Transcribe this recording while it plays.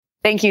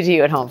Thank you to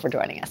you at home for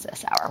joining us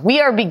this hour.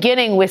 We are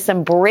beginning with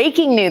some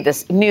breaking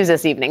news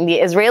this evening. The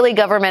Israeli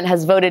government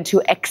has voted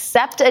to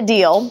accept a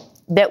deal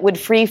that would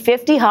free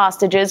 50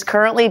 hostages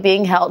currently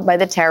being held by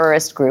the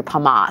terrorist group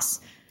Hamas.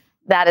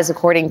 That is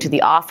according to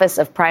the office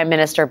of Prime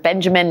Minister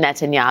Benjamin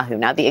Netanyahu.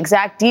 Now, the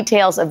exact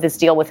details of this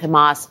deal with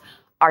Hamas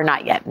are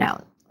not yet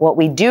known. What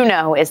we do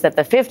know is that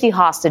the 50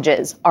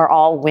 hostages are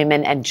all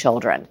women and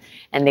children,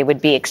 and they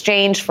would be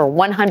exchanged for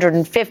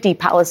 150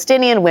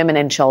 Palestinian women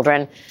and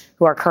children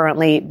who are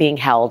currently being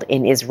held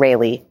in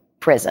Israeli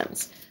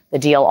prisons. The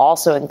deal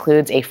also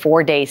includes a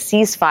 4-day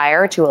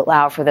ceasefire to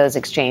allow for those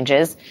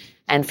exchanges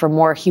and for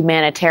more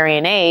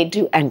humanitarian aid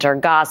to enter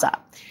Gaza.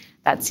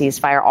 That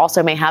ceasefire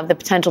also may have the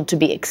potential to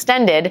be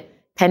extended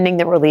pending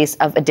the release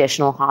of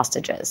additional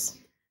hostages.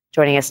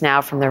 Joining us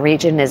now from the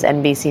region is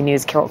NBC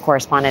News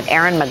correspondent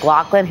Erin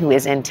McLaughlin, who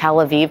is in Tel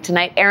Aviv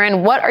tonight.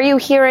 Erin, what are you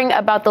hearing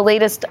about the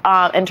latest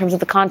in terms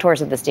of the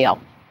contours of this deal?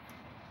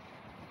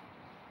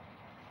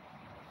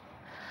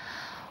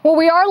 Well,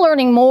 we are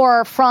learning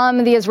more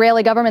from the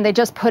Israeli government. They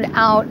just put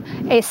out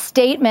a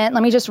statement.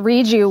 Let me just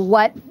read you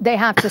what they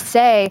have to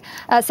say,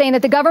 saying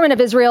that the government of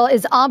Israel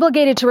is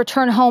obligated to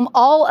return home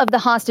all of the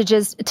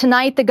hostages.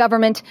 Tonight, the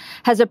government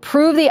has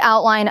approved the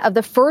outline of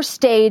the first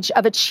stage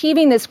of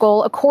achieving this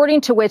goal,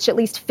 according to which at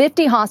least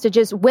 50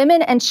 hostages,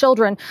 women and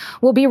children,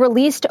 will be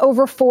released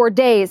over 4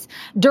 days,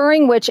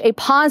 during which a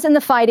pause in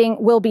the fighting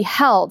will be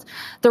held.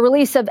 The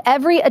release of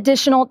every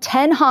additional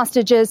 10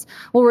 hostages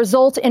will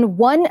result in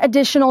one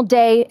additional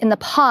day in the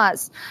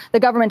pause. The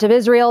government of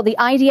Israel, the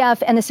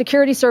IDF, and the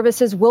security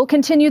services will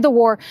continue the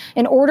war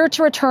in order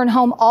to return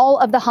home all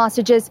of the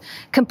hostages,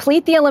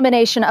 complete the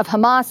elimination of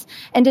Hamas,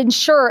 and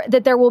ensure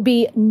that there will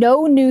be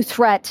no new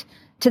threat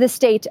to the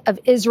state of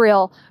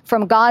Israel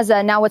from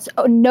Gaza. Now, what's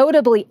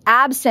notably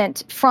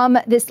absent from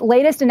this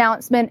latest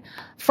announcement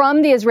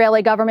from the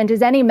Israeli government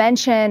is any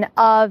mention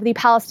of the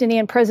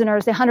Palestinian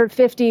prisoners, the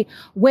 150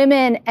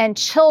 women and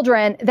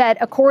children that,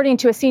 according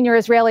to a senior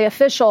Israeli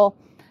official,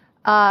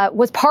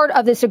 was part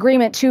of this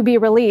agreement to be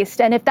released.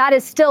 And if that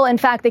is still, in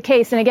fact, the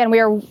case, and again, we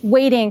are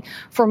waiting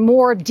for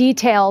more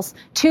details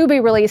to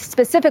be released,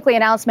 specifically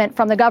announcement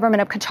from the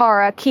government of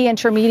Qatar, a key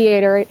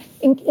intermediary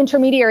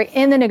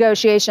in the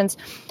negotiations.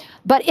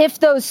 But if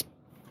those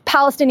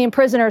Palestinian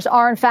prisoners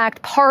are, in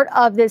fact, part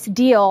of this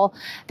deal,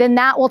 then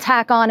that will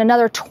tack on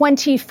another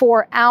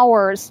 24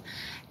 hours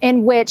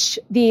in which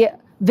the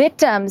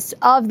victims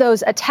of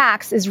those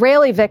attacks,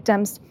 Israeli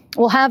victims,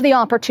 will have the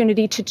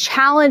opportunity to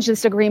challenge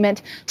this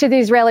agreement to the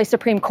Israeli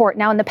Supreme Court.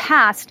 Now, in the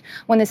past,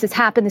 when this has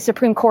happened, the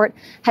Supreme Court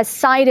has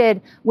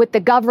sided with the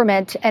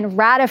government and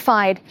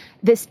ratified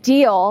this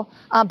deal.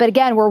 But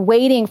again, we're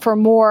waiting for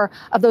more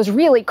of those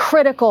really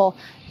critical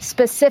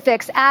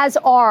specifics, as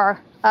are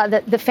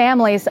the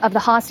families of the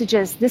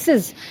hostages. This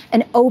is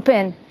an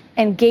open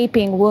and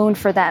gaping wound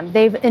for them.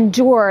 They've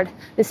endured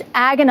this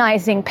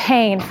agonizing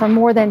pain for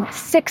more than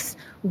 6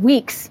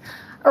 weeks.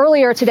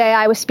 Earlier today,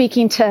 I was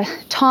speaking to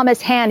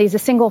Thomas Hand. He's a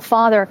single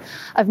father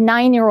of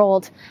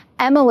 9-year-old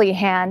Emily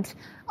Hand.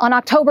 On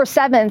October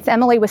 7th,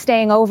 Emily was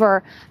staying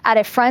over at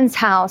a friend's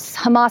house.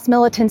 Hamas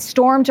militants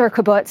stormed her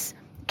kibbutz,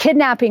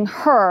 kidnapping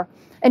her.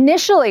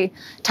 Initially,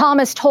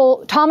 Thomas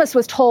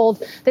was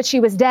told that she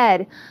was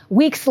dead.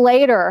 Weeks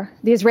later,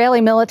 the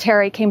Israeli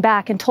military came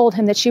back and told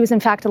him that she was in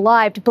fact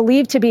alive,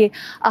 believed to be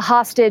a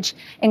hostage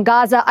in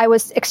Gaza. I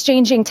was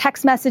exchanging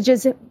text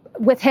messages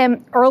with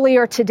him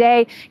earlier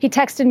today. He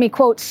texted me,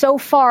 quote, "So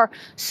far,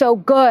 so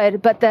good."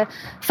 But the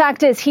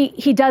fact is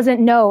he doesn't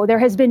know. There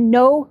has been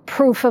no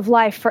proof of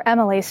life for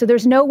Emily. So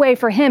there's no way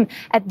for him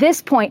at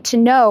this point to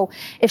know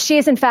if she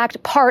is in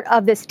fact part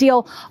of this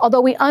deal.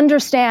 Although we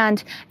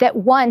understand that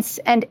once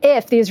and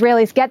if the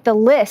Israelis get the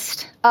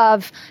list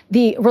of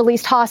the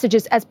released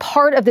hostages as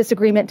part of this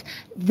agreement,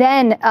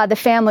 then the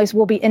families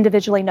will be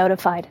individually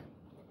notified.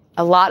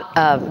 A lot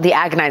of the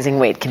agonizing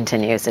wait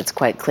continues. It's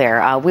quite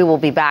clear. We will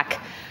be back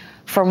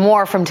for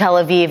more from Tel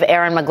Aviv.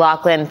 Erin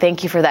McLaughlin,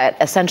 thank you for that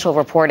essential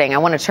reporting. I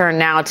want to turn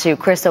now to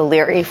Chris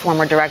O'Leary,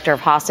 former director of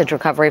hostage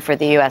recovery for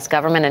the U.S.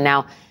 government and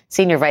now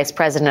senior vice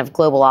president of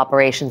global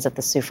operations at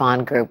the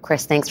Sufan Group.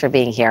 Chris, thanks for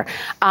being here.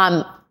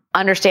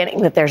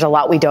 Understanding that there's a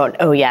lot we don't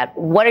know yet,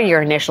 what are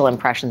your initial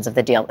impressions of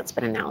the deal that's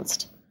been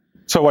announced?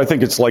 So I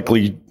think it's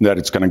likely that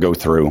it's going to go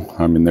through.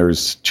 I mean,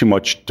 there's too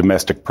much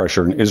domestic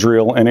pressure in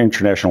Israel and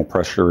international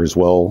pressure as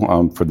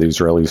well for the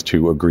Israelis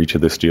to agree to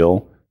this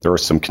deal. There are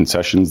some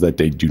concessions that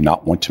they do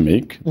not want to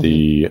make. Mm-hmm.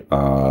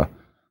 The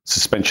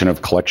suspension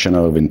of collection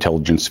of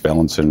intelligence,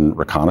 surveillance, and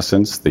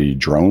reconnaissance, the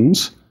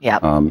drones,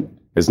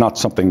 is not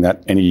something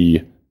that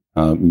any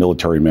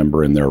military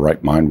member in their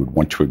right mind would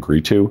want to agree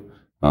to.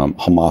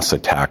 Hamas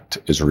attacked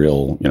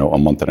Israel, a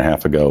month and a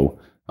half ago,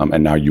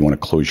 and now you want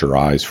to close your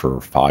eyes for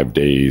 5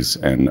 days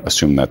and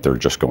assume that they're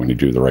just going to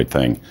do the right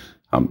thing.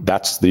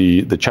 That's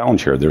the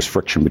challenge here. There's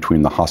friction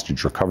between the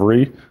hostage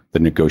recovery, the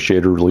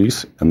negotiated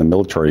release, and the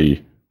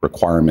military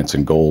requirements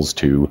and goals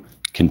to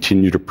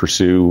continue to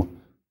pursue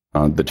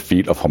the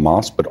defeat of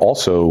Hamas, but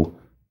also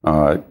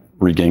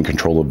regain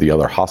control of the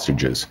other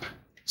hostages.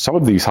 Some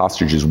of these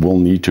hostages will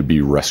need to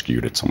be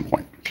rescued at some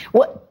point.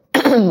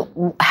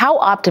 How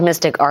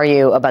optimistic are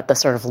you about the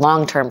sort of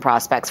long-term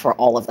prospects for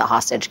all of the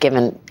hostages,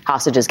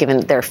 given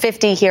there are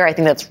 50 here? I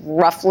think that's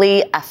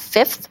roughly a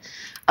fifth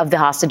of the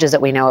hostages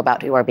that we know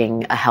about who are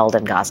being held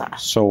in Gaza.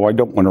 So I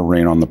don't want to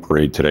rain on the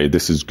parade today.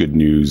 This is good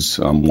news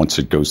once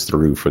it goes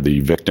through for the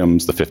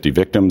victims, the 50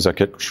 victims that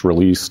get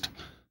released,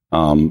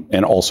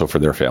 and also for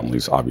their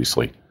families,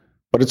 obviously.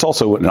 But it's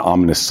also an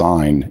ominous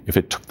sign. If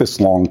it took this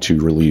long to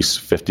release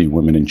 50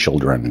 women and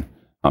children,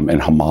 and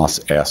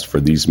Hamas asked for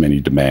these many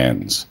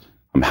demands,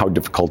 how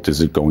difficult is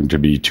it going to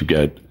be to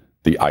get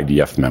the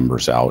IDF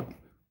members out?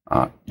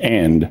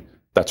 And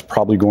that's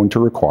probably going to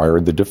require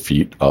the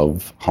defeat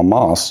of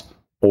Hamas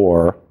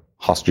or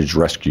hostage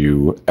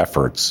rescue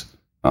efforts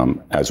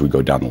as we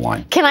go down the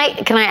line. Can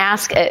I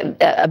ask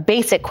a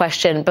basic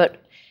question? But,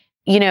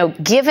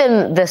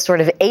 given the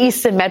sort of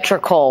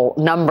asymmetrical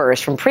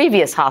numbers from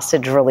previous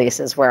hostage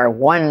releases where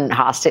one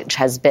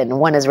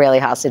Israeli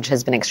hostage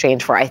has been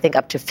exchanged for, I think,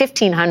 up to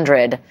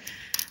 1,500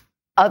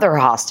 other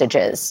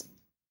hostages,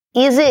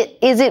 is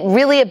it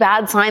really a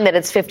bad sign that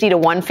it's 50 to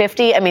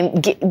 150? I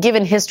mean,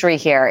 given history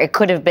here, it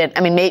could have been,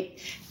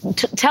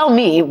 tell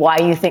me why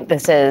you think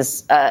this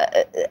is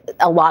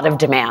a lot of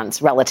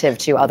demands relative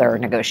to other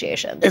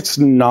negotiations. It's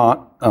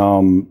not,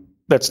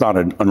 that's not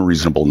an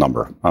unreasonable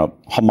number.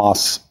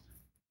 Hamas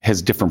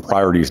has different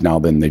priorities now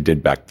than they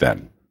did back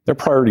then. Their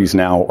priorities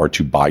now are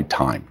to buy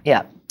time.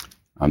 Yeah.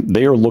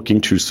 They are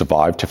looking to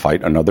survive to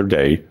fight another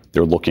day.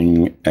 They're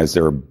looking, as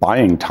they're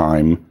buying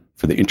time,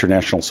 for the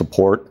international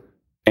support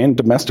and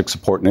domestic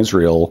support in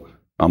Israel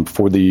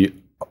for the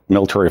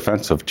military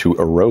offensive to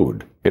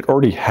erode. It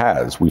already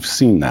has. We've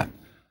seen that.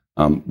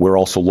 We're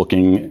also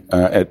looking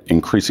at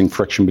increasing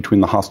friction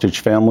between the hostage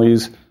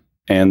families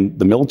and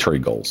the military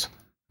goals.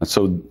 And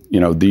so,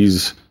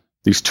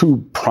 these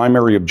two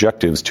primary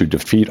objectives, to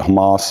defeat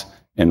Hamas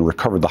and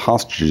recover the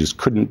hostages,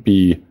 couldn't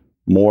be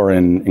more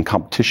in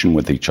competition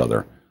with each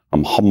other.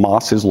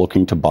 Hamas is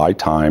looking to buy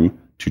time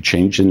to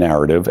change the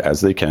narrative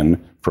as they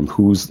can from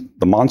who's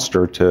the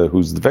monster to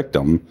who's the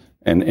victim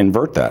and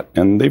invert that.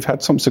 And they've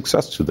had some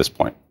success to this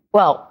point.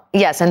 Well,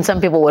 yes, and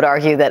some people would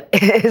argue that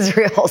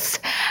Israel's,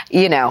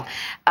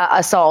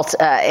 assault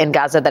in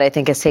Gaza that I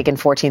think has taken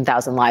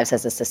 14,000 lives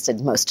has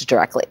assisted most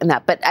directly in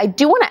that. But I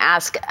do want to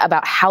ask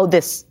about how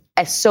this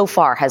so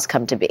far has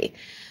come to be.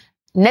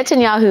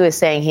 Netanyahu is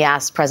saying he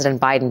asked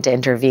President Biden to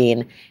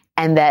intervene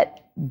and that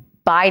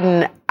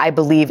Biden, I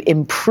believe,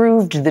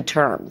 improved the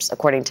terms,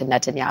 according to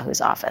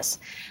Netanyahu's office.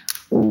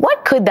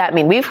 What could that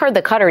mean? We've heard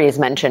the Qataris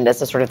mentioned as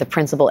the sort of the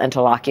principal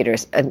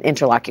interlocutors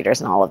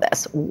in all of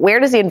this. Where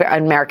does the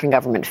American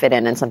government fit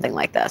in something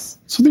like this?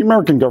 So the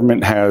American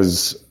government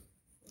has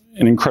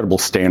an incredible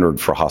standard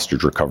for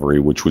hostage recovery,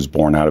 which was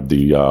born out of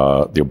the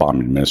Obama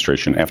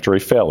administration after a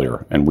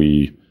failure. And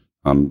we,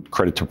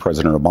 credit to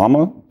President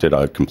Obama, did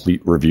a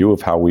complete review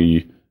of how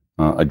we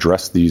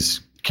address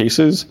these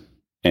cases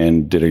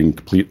and did a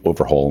complete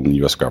overhaul in the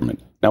U.S.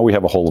 government. Now we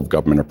have a whole of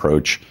government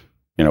approach,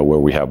 where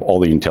we have all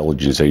the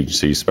intelligence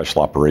agencies,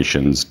 special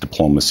operations,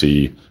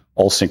 diplomacy,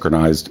 all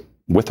synchronized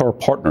with our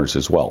partners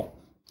as well.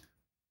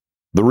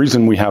 The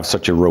reason we have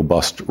such a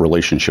robust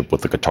relationship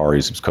with the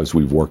Qataris is because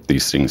we've worked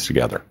these things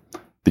together.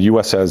 The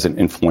U.S. has an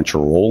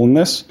influential role in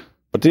this,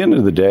 but at the end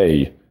of the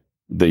day,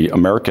 the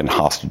American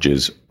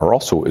hostages are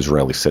also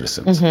Israeli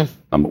citizens.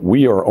 Mm-hmm.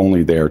 We are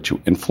only there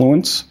to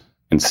influence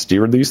and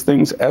steer these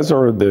things, as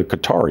are the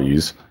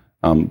Qataris,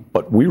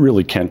 but we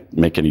really can't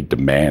make any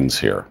demands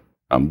here.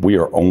 We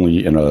are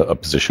only in a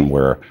position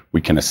where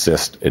we can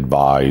assist,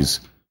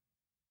 advise,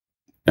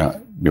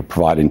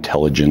 provide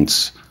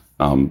intelligence,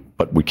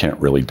 but we can't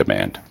really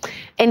demand.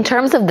 In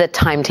terms of the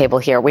timetable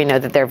here, we know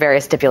that there are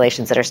various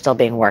stipulations that are still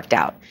being worked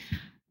out.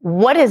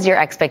 What is your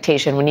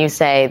expectation when you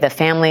say the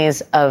families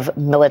of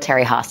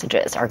military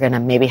hostages are going to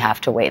maybe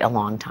have to wait a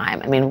long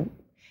time? I mean,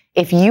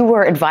 if you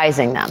were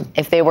advising them,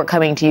 if they were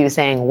coming to you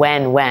saying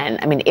when,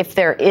 I mean, if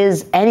there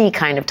is any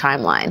kind of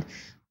timeline,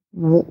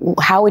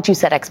 how would you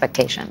set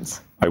expectations?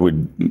 I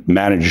would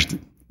manage,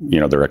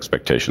 their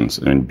expectations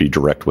and be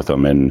direct with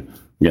them. And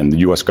again, the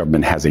U.S.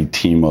 government has a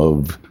team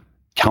of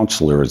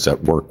counselors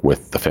that work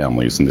with the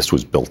families, and this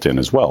was built in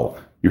as well.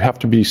 You have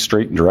to be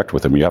straight and direct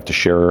with them. You have to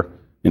share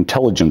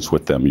intelligence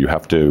with them. You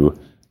have to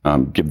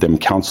give them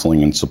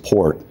counseling and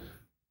support.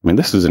 I mean,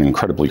 this is an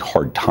incredibly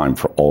hard time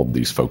for all of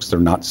these folks. They're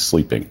not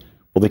sleeping.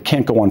 Well, they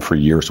can't go on for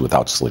years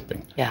without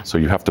sleeping. Yeah. So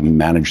you have to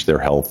manage their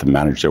health and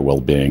manage their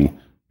well-being.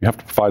 You have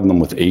to provide them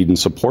with aid and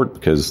support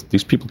because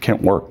these people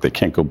can't work. They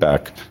can't go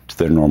back to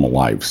their normal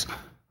lives.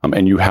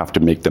 And you have to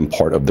make them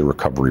part of the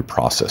recovery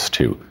process,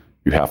 too.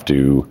 You have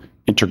to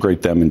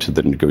integrate them into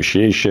the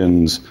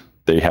negotiations.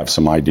 They have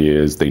some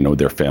ideas. They know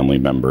their family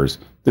members.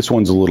 This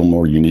one's a little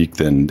more unique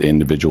than the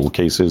individual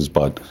cases,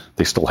 but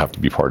they still have to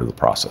be part of the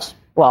process.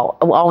 Well,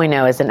 all we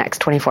know is the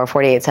next 24,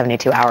 48,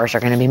 72 hours are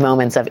going to be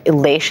moments of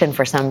elation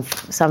for some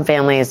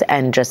families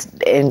and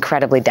just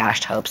incredibly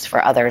dashed hopes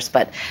for others.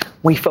 But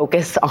we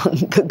focus on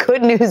the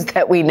good news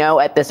that we know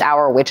at this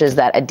hour, which is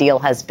that a deal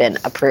has been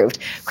approved.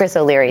 Chris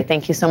O'Leary,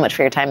 thank you so much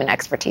for your time and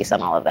expertise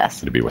on all of this.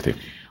 Good to be with you.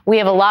 We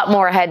have a lot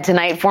more ahead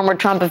tonight. Former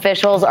Trump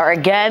officials are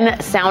again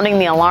sounding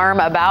the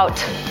alarm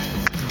about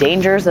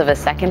dangers of a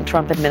second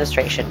Trump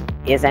administration.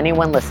 Is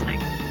anyone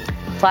listening?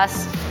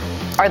 Plus,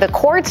 are the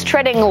courts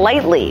treading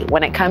lightly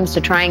when it comes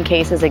to trying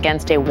cases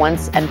against a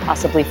once and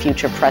possibly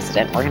future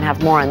president? We're going to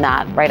have more on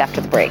that right after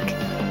the break.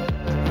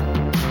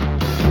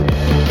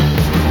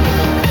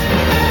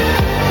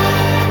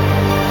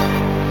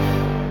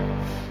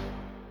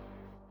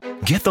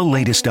 Get the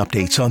latest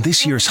updates on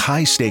this year's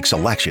high-stakes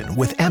election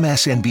with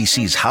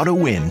MSNBC's How to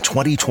Win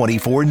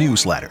 2024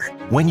 newsletter.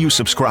 When you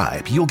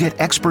subscribe, you'll get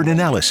expert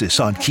analysis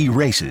on key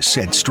races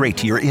sent straight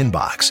to your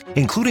inbox,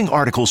 including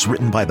articles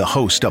written by the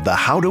host of the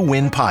How to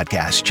Win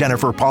podcast,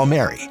 Jennifer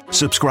Palmieri.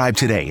 Subscribe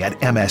today at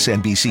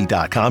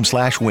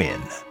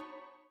msnbc.com/win.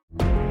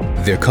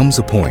 There comes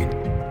a point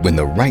when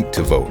the right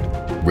to vote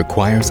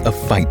requires a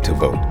fight to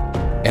vote.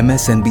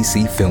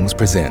 MSNBC Films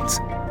presents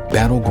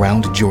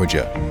Battleground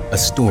Georgia, a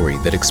story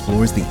that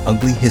explores the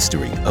ugly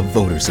history of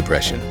voter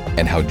suppression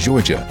and how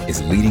Georgia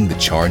is leading the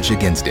charge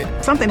against it.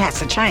 Something has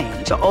to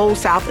change. The old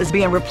South is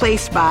being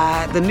replaced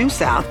by the new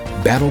South.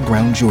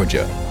 Battleground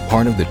Georgia,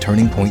 part of the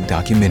Turning Point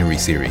documentary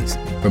series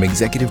from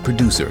executive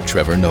producer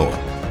Trevor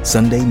Noah.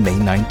 Sunday, May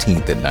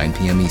 19th at 9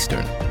 p.m.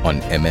 Eastern on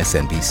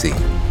MSNBC.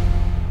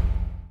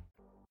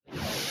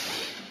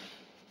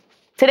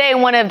 Today,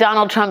 one of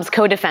Donald Trump's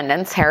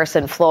co-defendants,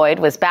 Harrison Floyd,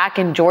 was back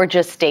in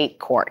Georgia state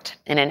court.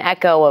 In an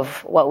echo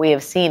of what we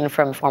have seen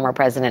from former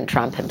President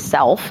Trump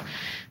himself,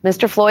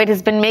 Mr. Floyd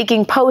has been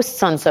making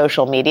posts on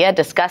social media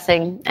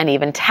discussing and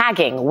even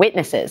tagging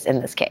witnesses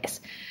in this case.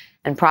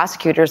 And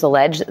prosecutors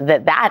allege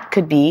that that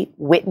could be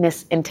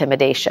witness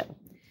intimidation.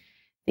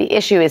 The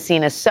issue is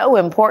seen as so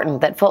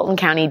important that Fulton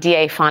County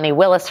DA Fani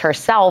Willis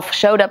herself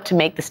showed up to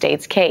make the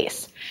state's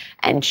case.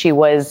 And she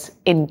was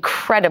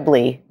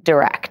incredibly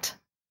direct.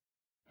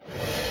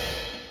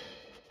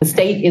 The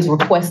state is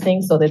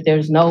requesting so that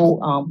there's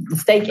no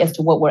mistake as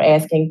to what we're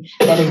asking,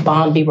 that his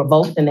bond be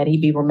revoked and that he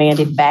be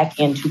remanded back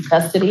into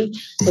custody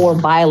for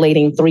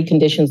violating 3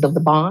 conditions of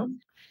the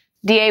bond.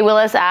 DA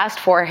Willis asked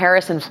for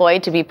Harrison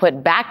Floyd to be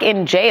put back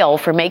in jail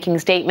for making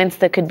statements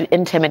that could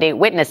intimidate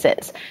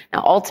witnesses.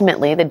 Now,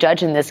 ultimately, the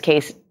judge in this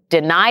case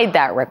denied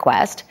that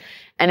request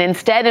and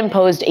instead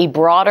imposed a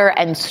broader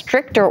and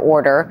stricter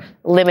order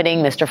limiting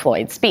Mr.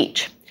 Floyd's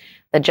speech.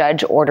 The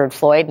judge ordered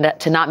Floyd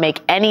to not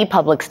make any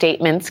public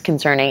statements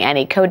concerning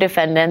any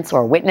co-defendants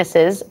or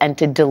witnesses and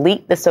to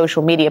delete the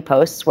social media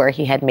posts where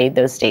he had made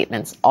those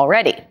statements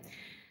already.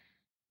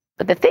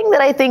 But the thing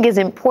that I think is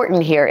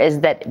important here is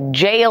that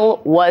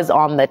jail was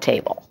on the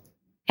table.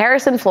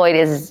 Harrison Floyd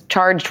is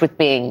charged with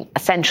being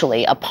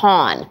essentially a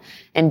pawn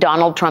in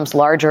Donald Trump's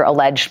larger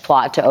alleged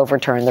plot to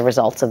overturn the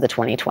results of the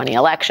 2020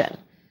 election.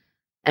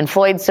 And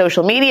Floyd's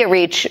social media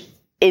reach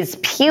is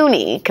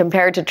puny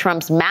compared to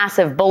Trump's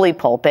massive bully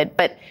pulpit,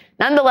 but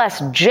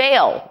nonetheless,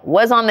 jail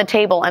was on the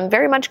table and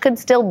very much could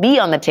still be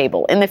on the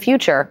table in the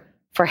future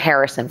for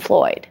Harrison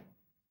Floyd.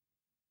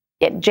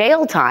 Yet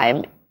jail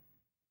time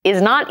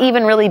is not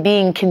even really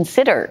being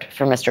considered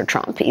for Mr.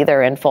 Trump,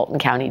 either in Fulton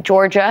County,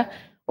 Georgia,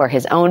 where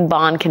his own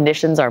bond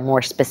conditions are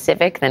more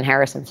specific than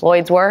Harrison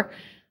Floyd's were,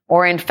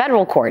 or in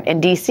federal court in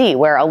D.C.,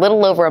 where a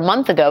little over a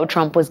month ago,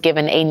 Trump was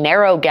given a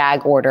narrow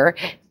gag order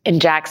in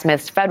Jack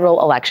Smith's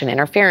federal election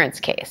interference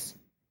case.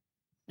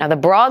 Now, the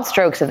broad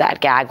strokes of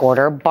that gag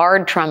order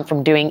barred Trump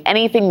from doing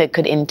anything that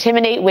could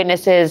intimidate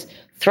witnesses,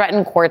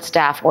 threaten court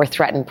staff, or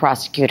threaten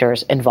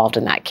prosecutors involved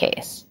in that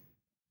case.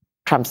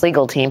 Trump's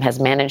legal team has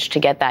managed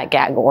to get that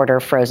gag order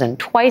frozen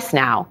twice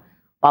now,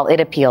 while it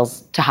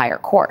appeals to higher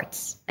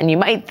courts. And you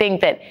might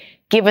think that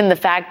given the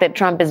fact that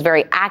Trump is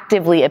very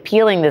actively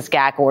appealing this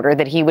gag order,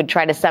 that he would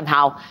try to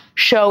somehow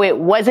show it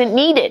wasn't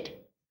needed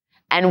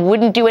and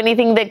wouldn't do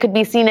anything that could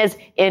be seen as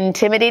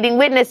intimidating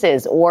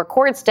witnesses or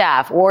court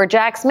staff or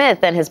Jack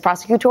Smith and his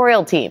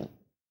prosecutorial team.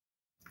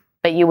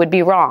 But you would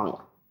be wrong.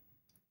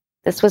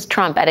 This was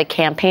Trump at a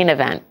campaign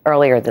event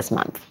earlier this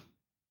month.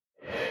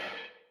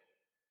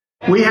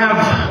 We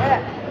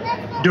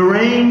have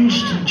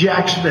deranged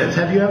Jack Smith.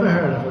 Have you ever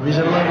heard of him? He's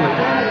a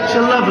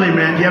lovely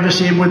man. You ever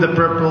see him with the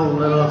purple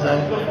little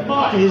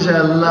thing? He's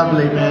a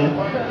lovely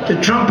man. The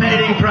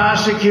Trump-hating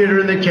prosecutor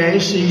in the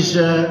case,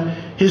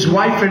 his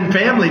wife and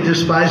family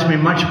despise me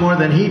much more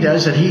than he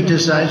does, and he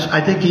decides,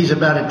 I think he's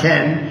about a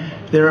 10.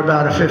 They're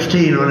about a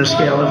 15 on a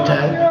scale of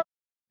 10.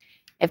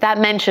 If that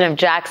mention of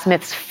Jack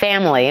Smith's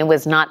family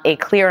was not a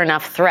clear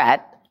enough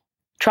threat,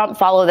 Trump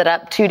followed it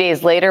up 2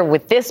 days later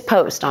with this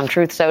post on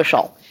Truth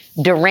Social.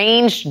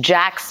 Deranged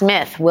Jack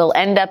Smith will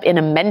end up in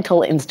a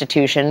mental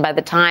institution by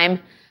the time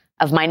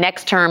of my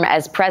next term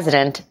as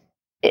president,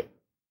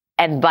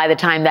 and by the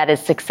time that is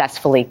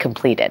successfully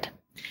completed.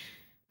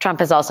 Trump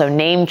has also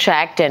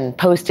name-checked and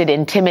posted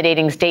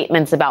intimidating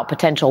statements about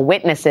potential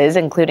witnesses,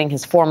 including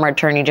his former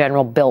Attorney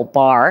General Bill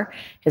Barr,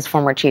 his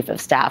former Chief of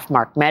Staff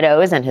Mark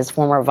Meadows, and his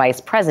former Vice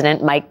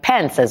President Mike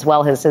Pence, as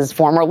well as his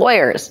former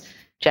lawyers,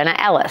 Jenna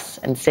Ellis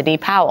and Sidney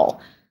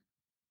Powell.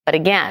 But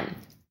again,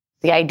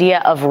 the idea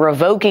of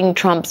revoking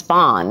Trump's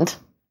bond,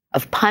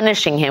 of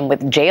punishing him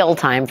with jail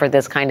time for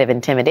this kind of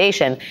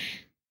intimidation,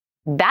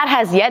 that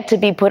has yet to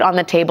be put on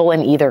the table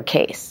in either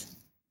case.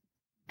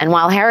 And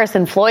while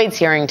Harrison Floyd's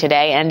hearing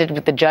today ended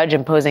with the judge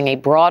imposing a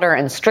broader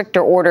and stricter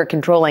order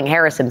controlling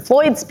Harrison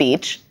Floyd's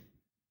speech,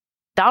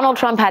 Donald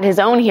Trump had his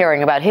own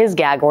hearing about his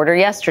gag order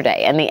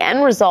yesterday, and the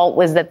end result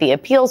was that the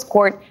appeals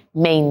court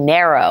may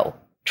narrow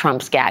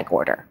Trump's gag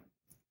order.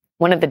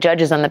 One of the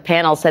judges on the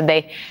panel said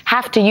they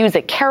have to use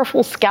a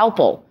careful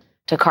scalpel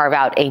to carve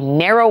out a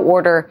narrow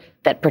order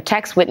that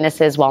protects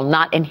witnesses while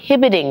not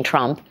inhibiting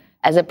Trump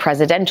as a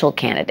presidential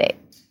candidate.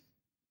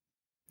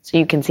 So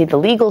you can see the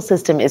legal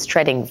system is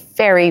treading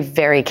very,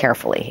 very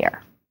carefully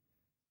here.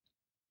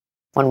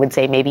 One would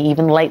say maybe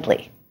even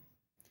lightly.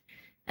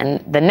 And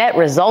the net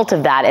result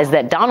of that is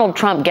that Donald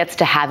Trump gets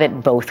to have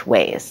it both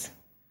ways.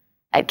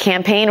 At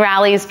campaign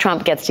rallies,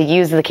 Trump gets to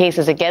use the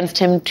cases against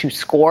him to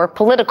score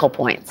political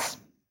points.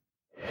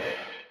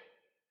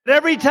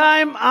 Every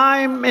time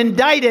I'm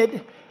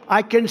indicted,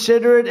 I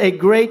consider it a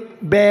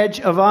great badge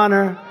of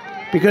honor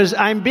because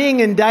I'm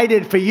being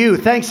indicted for you.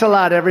 Thanks a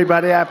lot,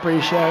 everybody. I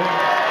appreciate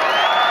it.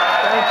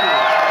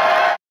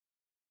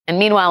 And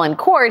meanwhile, in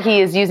court,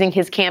 he is using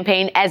his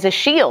campaign as a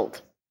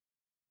shield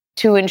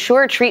to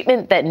ensure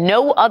treatment that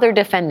no other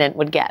defendant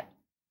would get.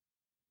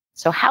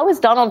 So how is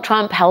Donald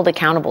Trump held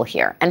accountable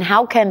here? And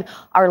how can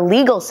our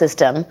legal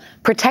system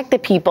protect the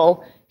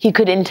people he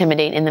could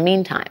intimidate in the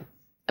meantime?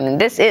 I mean,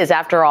 this is,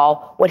 after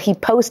all, what he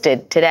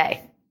posted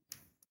today.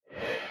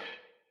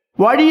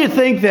 Why do you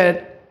think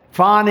that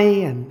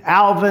Fonnie and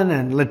Alvin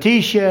and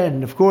Letitia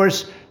and, of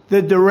course,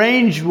 the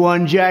deranged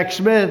one, Jack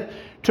Smith,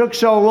 took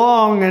so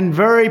long and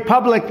very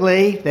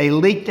publicly, they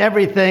leaked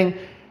everything,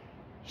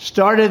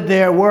 started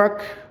their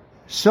work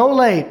so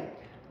late,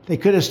 they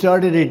could have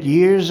started it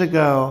years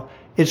ago.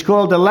 It's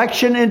called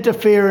election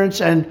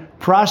interference and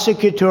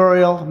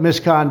prosecutorial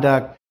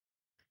misconduct.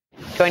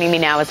 Joining me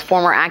now is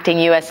former acting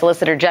U.S.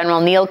 Solicitor General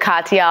Neil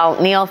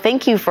Katyal. Neil,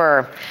 thank you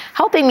for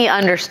helping me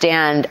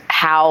understand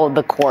how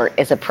the court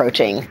is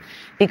approaching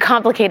the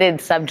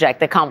complicated subject,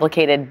 the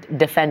complicated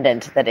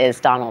defendant that is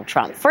Donald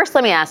Trump. First,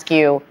 let me ask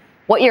you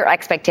what your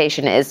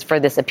expectation is for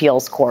this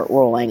appeals court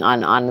ruling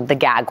on the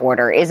gag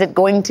order. Is it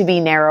going to be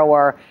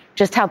narrower?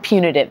 Just how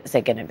punitive is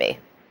it going to be?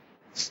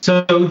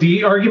 So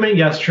the argument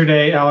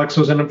yesterday, Alex,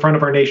 was in front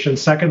of our nation's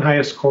second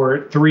highest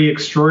court, 3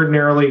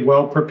 extraordinarily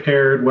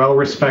well-prepared,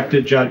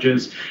 well-respected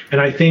judges.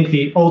 And I think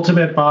the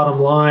ultimate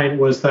bottom line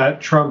was that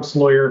Trump's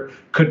lawyer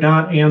could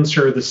not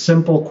answer the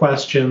simple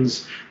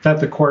questions that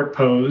the court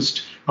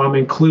posed,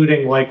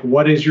 including, like,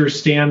 what is your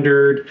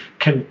standard?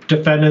 Can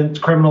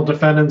criminal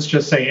defendants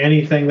just say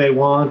anything they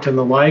want and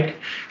the like?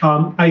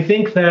 I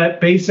think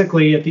that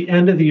basically at the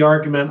end of the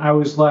argument, I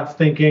was left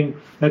thinking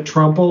that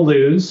Trump will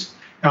lose.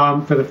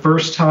 For the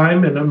first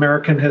time in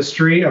American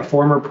history, a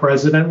former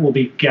president will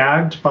be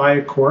gagged by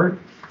a court.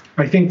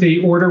 I think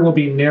the order will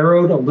be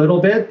narrowed a little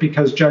bit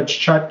because Judge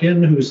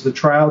Chutkan, who's the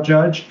trial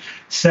judge,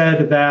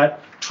 said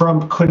that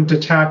Trump couldn't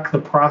attack the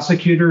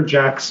prosecutor,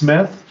 Jack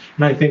Smith.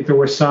 And I think there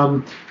was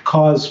some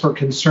cause for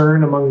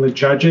concern among the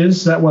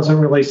judges. That wasn't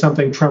really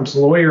something Trump's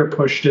lawyer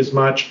pushed as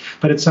much,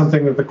 but it's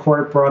something that the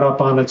court brought up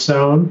on its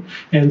own.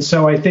 And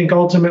so I think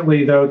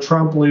ultimately, though,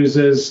 Trump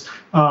loses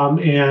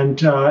and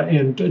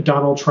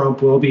Donald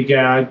Trump will be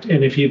gagged.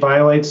 And if he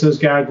violates those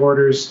gag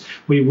orders,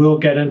 we will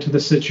get into the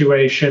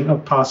situation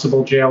of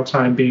possible jail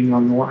time being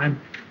on the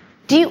line.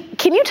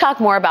 Can you talk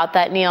more about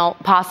that, Neil?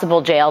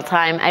 Possible jail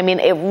time? I mean,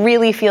 it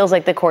really feels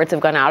like the courts have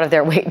gone out of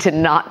their way to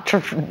not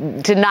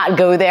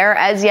go there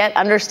as yet.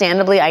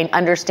 Understandably, I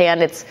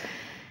understand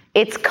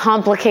it's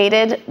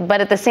complicated,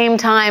 but at the same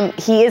time,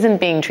 he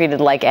isn't being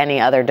treated like any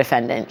other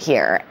defendant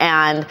here,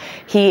 and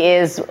he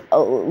is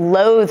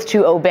loath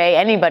to obey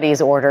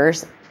anybody's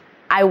orders.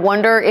 I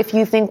wonder if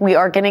you think we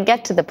are going to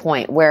get to the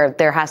point where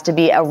there has to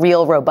be a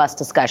real robust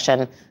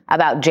discussion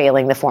about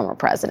jailing the former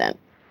president.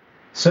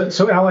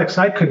 So, Alex,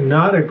 I could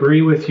not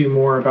agree with you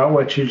more about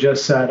what you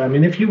just said. I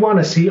mean, if you want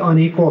to see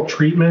unequal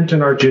treatment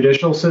in our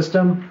judicial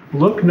system,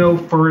 look no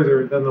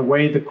further than the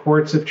way the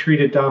courts have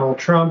treated Donald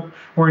Trump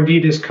or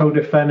indeed his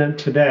co-defendant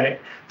today.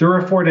 They're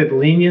afforded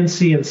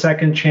leniency and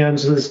second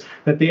chances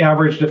that the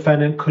average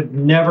defendant could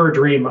never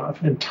dream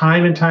of. And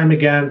time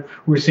again,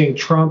 we're seeing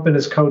Trump and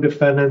his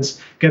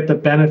co-defendants get the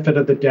benefit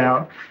of the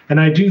doubt.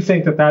 And I do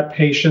think that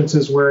patience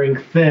is wearing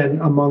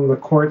thin among the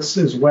courts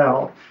as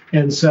well.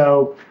 And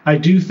so I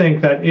do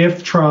think that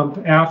if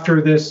Trump,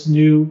 after this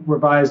new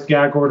revised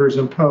gag order is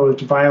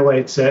imposed,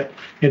 violates it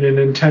in an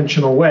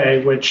intentional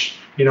way, which,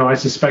 I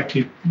suspect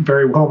he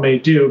very well may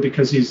do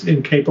because he's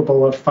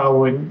incapable of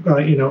following,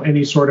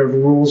 any sort of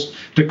rules,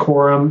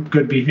 decorum,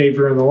 good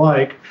behavior, and the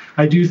like,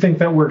 I do think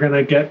that we're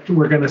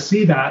going to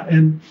see that.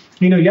 And,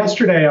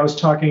 yesterday I was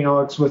talking,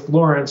 Alex, with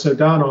Lawrence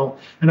O'Donnell,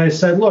 and I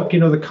said, look,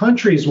 the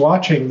country's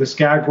watching this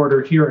gag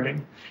order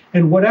hearing,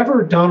 and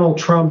whatever Donald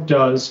Trump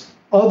does,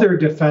 other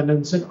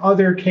defendants in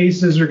other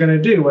cases are going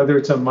to do, whether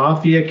it's a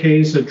mafia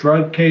case, a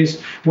drug case,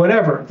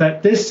 whatever,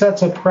 that this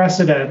sets a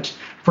precedent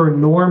for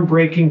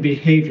norm-breaking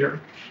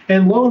behavior.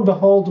 And lo and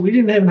behold, we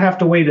didn't even have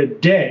to wait a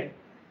day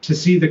to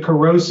see the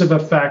corrosive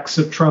effects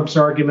of Trump's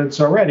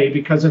arguments already,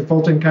 because in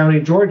Fulton County,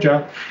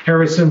 Georgia,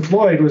 Harrison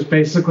Floyd was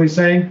basically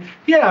saying,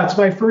 yeah, it's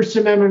my First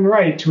Amendment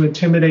right to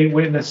intimidate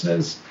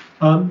witnesses.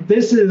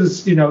 This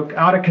is,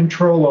 out of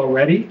control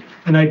already.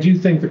 And I do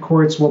think the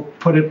courts will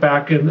put it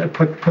back in,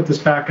 put this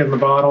back in the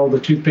bottle, the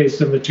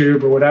toothpaste in the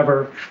tube or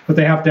whatever, but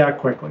they have to act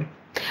quickly.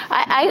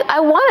 I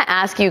want to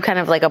ask you kind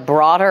of like a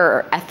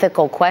broader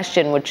ethical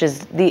question, which is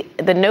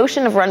the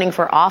notion of running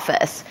for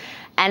office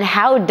and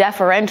how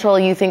deferential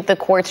you think the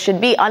courts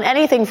should be on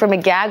anything from a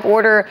gag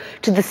order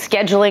to the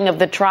scheduling of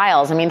the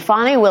trials. I mean,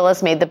 Fani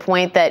Willis made the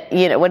point that,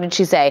 what did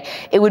she say?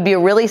 It would be a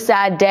really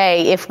sad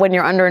day if when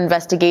you're under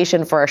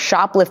investigation for a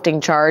shoplifting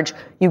charge,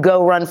 you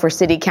go run for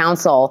city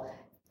council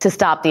to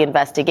stop the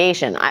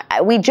investigation.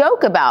 We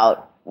joke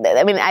about,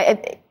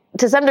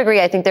 to some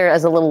degree, I think there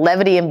is a little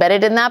levity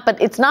embedded in that,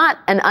 but it's not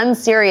an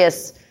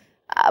unserious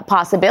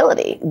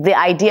possibility. The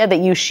idea that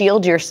you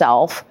shield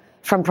yourself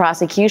from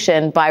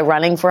prosecution by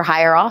running for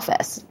higher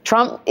office.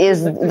 Trump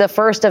is the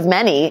first of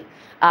many.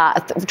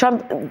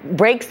 Trump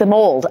breaks the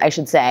mold, I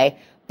should say,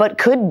 but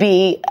could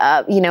be,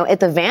 at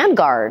the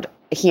vanguard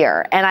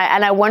here. And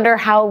I wonder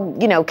how,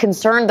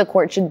 concerned the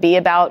court should be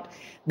about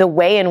the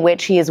way in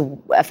which he is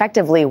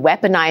effectively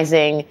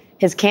weaponizing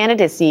his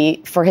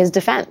candidacy for his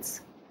defense.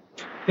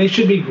 They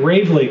should be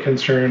gravely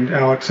concerned,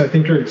 Alex. I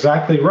think you're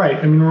exactly right.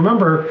 I mean,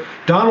 remember,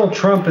 Donald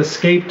Trump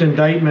escaped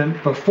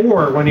indictment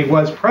before when he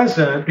was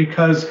president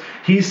because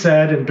he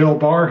said, and Bill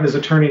Barr, his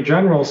attorney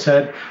general,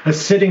 said, a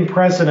sitting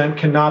president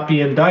cannot be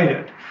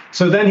indicted.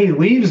 So then he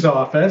leaves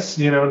office,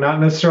 not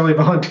necessarily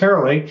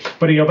voluntarily,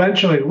 but he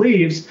eventually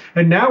leaves.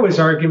 And now his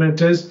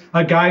argument is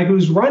a guy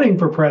who's running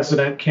for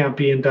president can't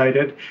be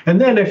indicted.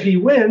 And then if he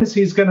wins,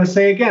 he's going to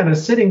say again, a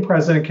sitting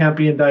president can't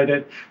be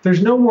indicted.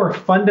 There's no more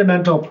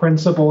fundamental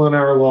principle in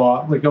our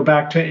law. We go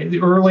back to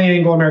the early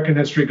Anglo-American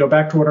history, go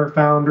back to what our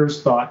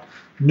founders thought.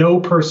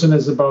 No person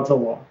is above the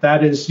law.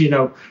 That is,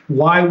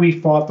 why we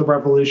fought the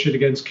revolution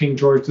against King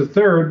George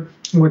III.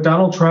 What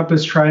Donald Trump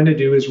is trying to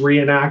do is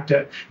reenact it.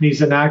 And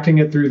he's enacting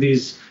it through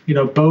these,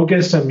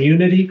 bogus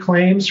immunity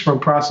claims from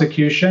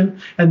prosecution.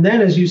 And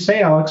then, as you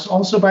say, Alex,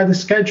 also by the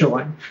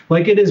scheduling.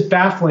 Like, it is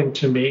baffling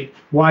to me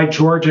why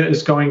Georgia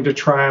is going to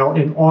trial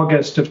in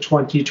August of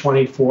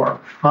 2024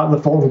 on the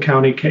Fulton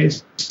County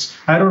case.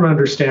 I don't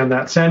understand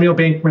that. Samuel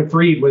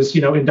Bankman-Fried was,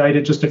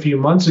 indicted just a few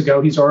months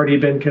ago. He's already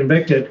been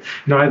convicted.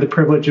 I had the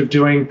privilege of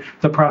doing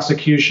the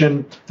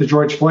prosecution, the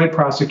George Floyd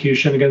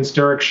prosecution against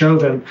Derek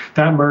Chauvin.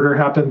 That murder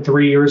happened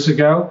 3 years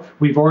ago.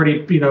 We've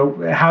already,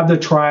 had the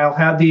trial,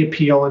 had the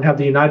appeal, and had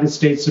the United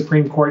States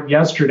Supreme Court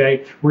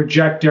yesterday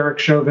reject Derek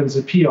Chauvin's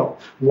appeal.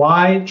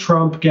 Why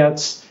Trump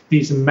gets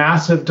these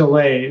massive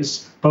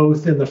delays,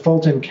 both in the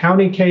Fulton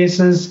County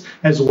cases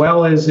as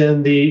well as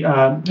in the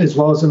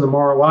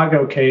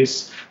Mar-a-Lago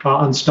case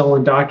on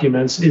stolen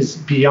documents, is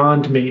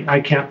beyond me. I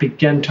can't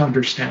begin to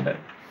understand it.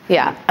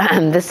 Yeah,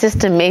 the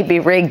system may be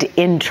rigged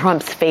in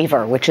Trump's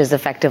favor, which is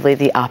effectively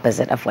the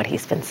opposite of what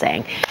he's been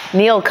saying.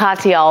 Neil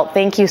Katyal,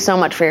 thank you so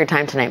much for your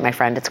time tonight, my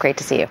friend. It's great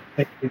to see you.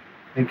 Thank you.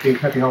 Thank you.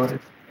 Happy holidays.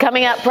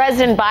 Coming up,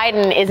 President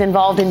Biden is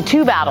involved in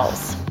two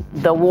battles: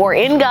 the war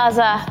in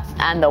Gaza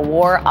and the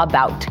war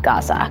about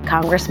Gaza.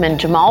 Congressman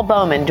Jamal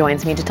Bowman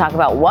joins me to talk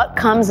about what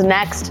comes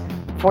next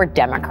for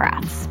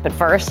Democrats. But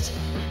first,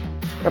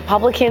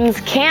 Republicans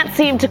can't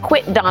seem to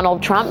quit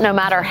Donald Trump, no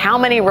matter how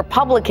many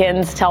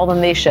Republicans tell them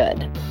they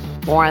should.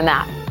 More on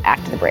that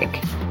after the break.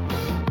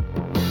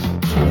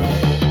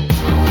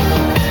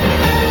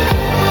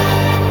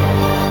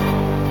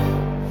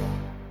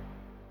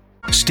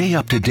 Stay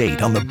up to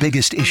date on the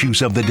biggest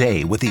issues of the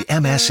day with the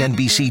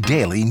MSNBC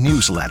Daily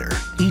newsletter.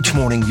 Each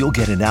morning, you'll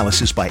get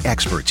analysis by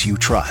experts you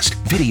trust,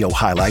 video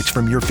highlights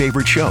from your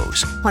favorite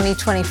shows.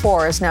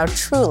 2024 is now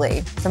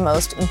truly the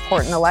most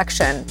important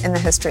election in the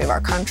history of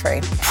our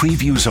country.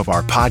 Previews of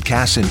our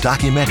podcasts and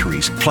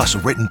documentaries, plus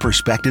written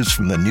perspectives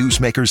from the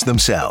newsmakers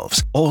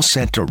themselves, all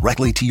sent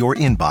directly to your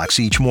inbox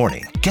each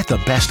morning. Get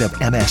the best of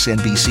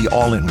MSNBC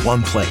all in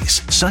one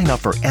place. Sign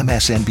up for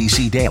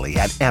MSNBC Daily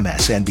at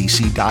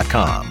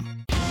msnbc.com.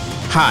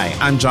 Hi,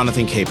 I'm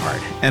Jonathan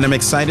Capehart, and I'm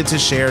excited to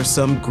share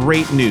some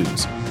great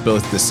news.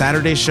 Both the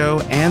Saturday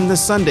Show and the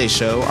Sunday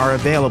Show are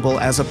available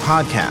as a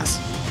podcast.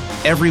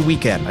 Every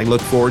weekend, I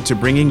look forward to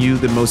bringing you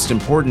the most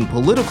important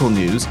political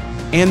news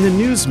and the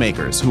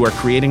newsmakers who are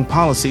creating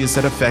policies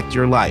that affect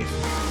your life.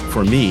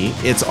 For me,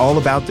 it's all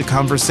about the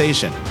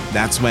conversation.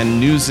 That's when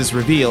news is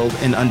revealed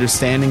and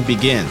understanding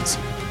begins.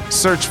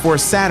 Search for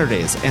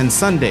Saturdays and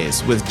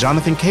Sundays with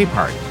Jonathan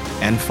Capehart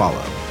and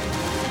follow.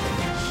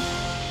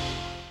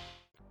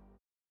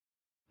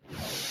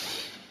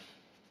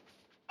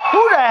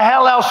 Who the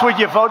hell else else would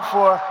you vote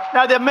for?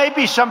 Now, there may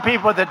be some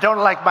people that don't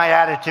like my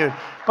attitude,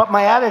 but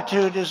my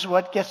attitude is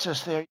what gets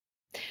us there.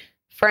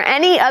 For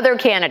any other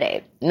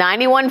candidate,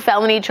 91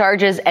 felony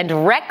charges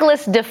and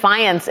reckless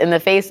defiance in the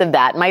face of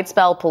that might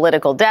spell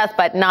political death,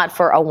 but not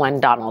for a one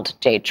Donald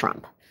J.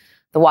 Trump.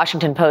 The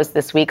Washington Post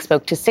this week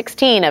spoke to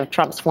 16 of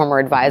Trump's former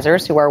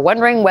advisors who are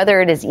wondering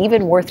whether it is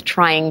even worth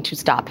trying to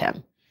stop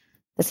him.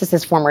 This is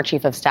his former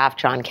chief of staff,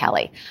 John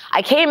Kelly.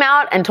 I came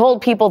out and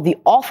told people the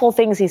awful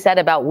things he said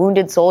about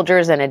wounded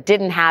soldiers, and it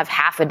didn't have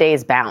half a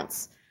day's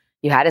bounce.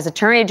 You had his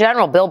attorney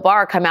general, Bill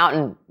Barr, come out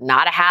and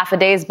not a half a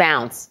day's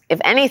bounce.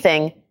 If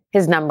anything,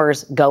 his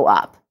numbers go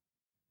up.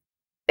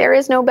 There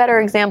is no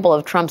better example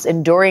of Trump's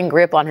enduring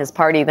grip on his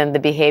party than the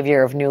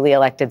behavior of newly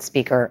elected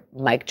Speaker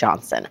Mike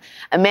Johnson,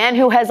 a man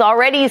who has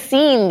already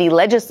seen the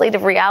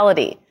legislative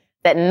reality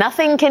that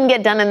nothing can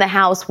get done in the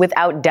House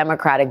without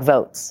Democratic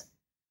votes.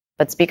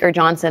 But Speaker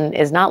Johnson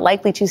is not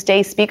likely to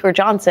stay Speaker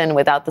Johnson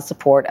without the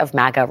support of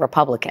MAGA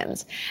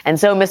Republicans. And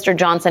so Mr.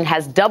 Johnson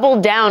has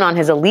doubled down on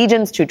his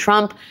allegiance to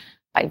Trump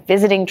by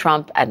visiting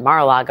Trump at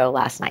Mar-a-Lago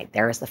last night.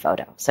 There is the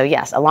photo. So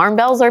yes, alarm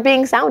bells are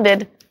being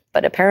sounded,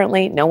 but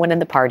apparently no one in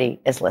the party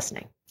is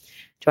listening.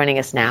 Joining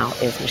us now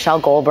is Michelle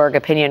Goldberg,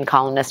 opinion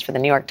columnist for the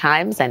New York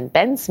Times, and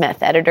Ben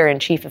Smith,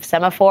 editor-in-chief of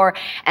Semaphore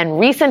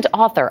and recent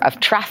author of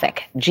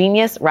Traffic,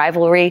 Genius,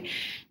 Rivalry,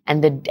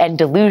 and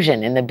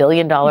Delusion in the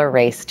billion-dollar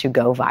race to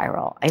go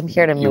viral. I'm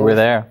here to move. You were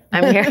there.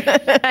 I'm here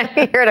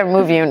to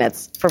move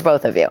units for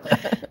both of you.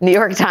 New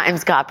York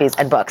Times copies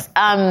and books.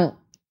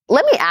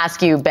 Let me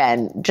ask you,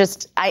 Ben,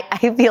 I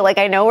feel like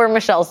I know where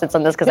Michelle sits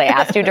on this because I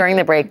asked you during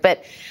the break,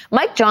 but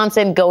Mike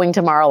Johnson going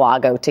to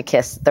Mar-a-Lago to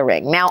kiss the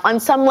ring. Now, on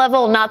some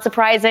level, not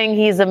surprising.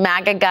 He's a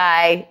MAGA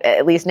guy,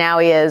 at least now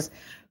he is.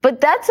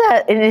 But that's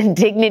an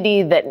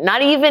indignity that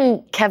not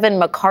even Kevin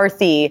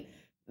McCarthy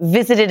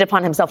visited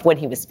upon himself when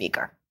he was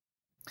Speaker.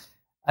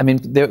 I mean,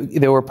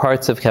 there were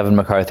parts of Kevin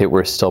McCarthy that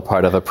were still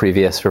part of a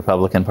previous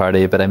Republican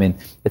Party, but I mean,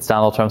 it's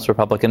Donald Trump's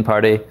Republican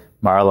Party.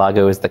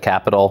 Mar-a-Lago is the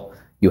capital.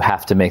 You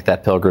have to make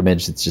that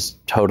pilgrimage. It's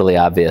just totally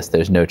obvious.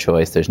 There's no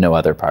choice. There's no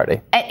other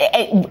party.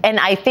 And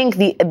I think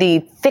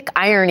the thick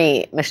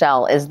irony,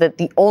 Michelle, is that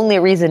the only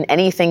reason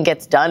anything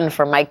gets done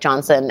for Mike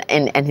Johnson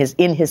in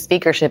his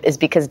speakership is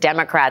because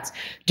Democrats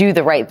do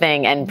the right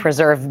thing and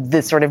preserve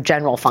the sort of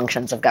general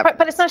functions of government.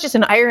 But it's not just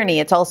an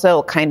irony. It's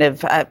also kind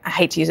of, I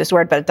hate to use this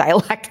word, but a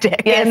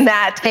dialectic in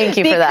that. Thank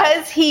you for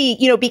that.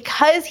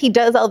 Because he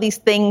does all these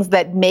things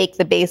that make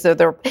the base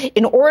of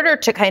in order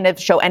to kind of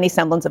show any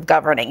semblance of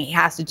governing, he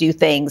has to do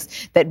things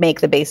that make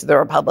the base of the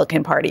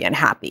Republican Party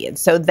unhappy. And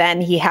so then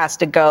he has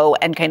to go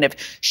and kind of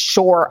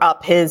shore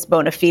up his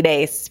bona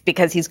fides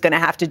because he's going to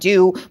have to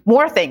do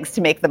more things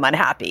to make them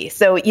unhappy.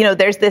 So,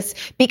 there's this,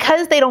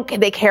 because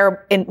they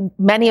care, and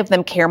many of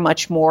them care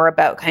much more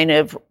about kind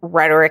of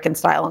rhetoric and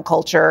style and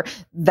culture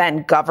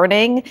than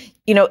governing.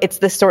 It's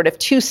this sort of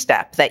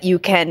two-step that you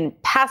can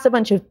pass a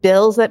bunch of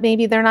bills that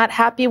maybe they're not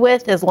happy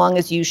with as long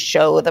as you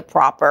show the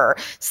proper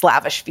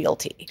slavish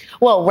fealty.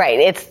 Well, right.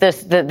 It's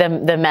this,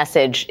 the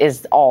message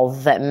is all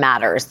that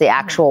matters. The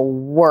actual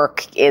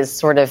work is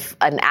sort of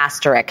an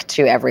asterisk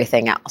to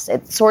everything else.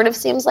 It sort of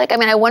seems like,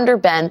 I wonder,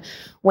 Ben,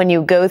 when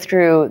you go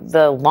through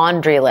the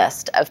laundry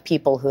list of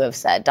people who have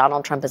said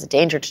Donald Trump is a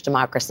danger to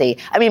democracy.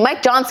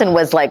 Mike Johnson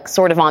was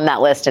sort of on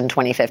that list in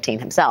 2015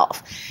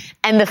 himself.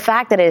 And the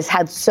fact that it has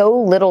had so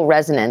little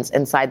resonance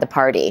inside the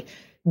party,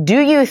 do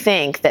you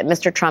think that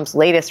Mr. Trump's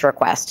latest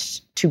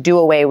request to do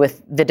away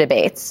with the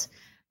debates,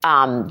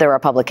 the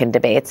Republican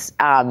debates,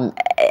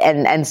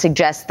 and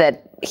suggest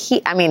that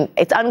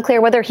it's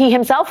unclear whether he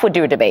himself would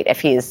do a debate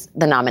if he's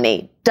the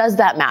nominee. Does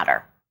that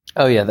matter?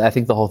 Oh, yeah. I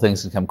think the whole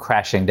thing's going to come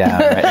crashing down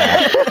right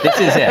now. This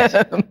is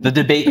it. The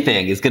debate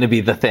thing is going to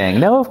be the thing.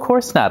 No, of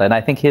course not. And I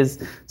think his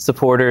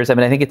supporters, I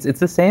think it's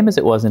the same as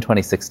it was in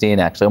 2016,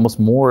 actually. Almost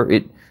more,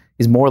 it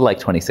is more like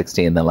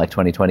 2016 than like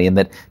 2020, in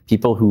that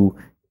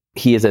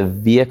he is a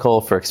vehicle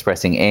for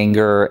expressing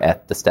anger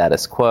at the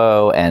status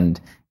quo,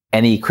 and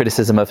any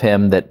criticism of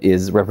him that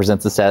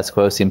represents the status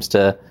quo seems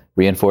to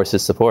reinforce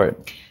his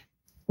support.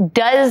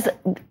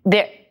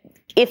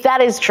 If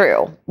that is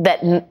true,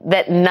 that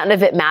none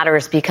of it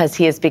matters because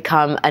he has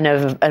become an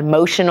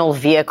emotional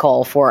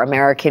vehicle for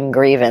American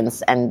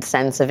grievance and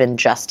sense of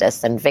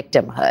injustice and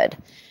victimhood,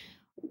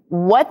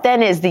 what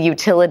then is the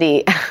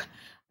utility?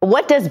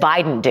 What does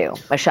Biden do,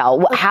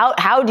 Michelle?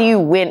 How do you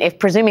win if,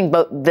 presuming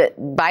that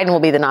Biden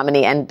will be the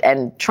nominee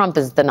and Trump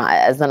is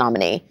as the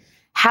nominee?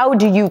 How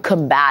do you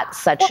combat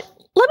such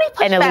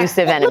an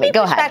elusive enemy? Let me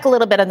Go push ahead. back a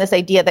little bit on this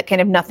idea that kind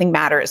of nothing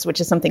matters,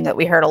 which is something that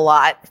we heard a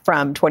lot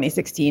from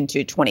 2016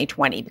 to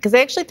 2020, because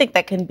I actually think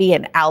that can be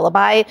an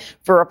alibi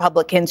for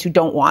Republicans who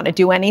don't want to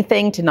do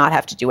anything to not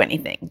have to do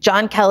anything.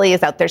 John Kelly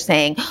is out there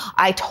saying,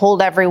 I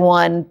told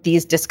everyone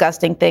these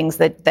disgusting things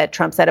that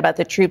Trump said about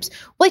the troops.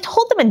 Well, he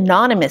told them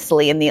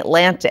anonymously in the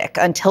Atlantic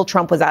until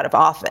Trump was out of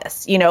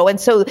office, and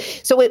so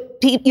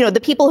the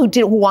people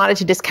who wanted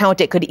to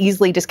discount it could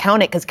easily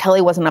discount it because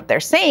Kelly wasn't up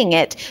there saying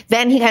it.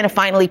 Then he kind of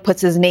finally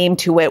puts his name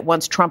to it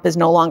once Trump is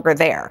no longer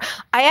there.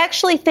 I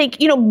actually think,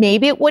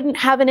 maybe it wouldn't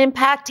have an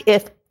impact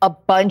if a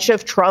bunch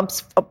of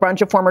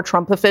former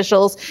Trump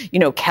officials,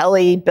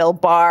 Kelly, Bill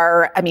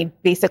Barr. I mean,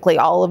 basically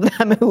all of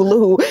them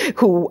who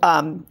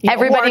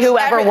everybody who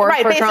ever worked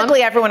for Trump.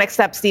 Basically everyone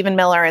except Stephen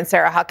Miller and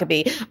Sarah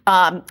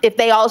Huckabee. If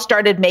they all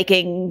started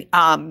making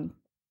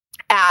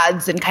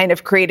ads and kind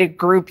of created a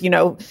group,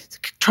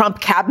 Trump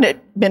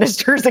cabinet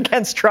ministers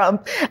against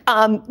Trump,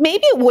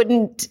 maybe it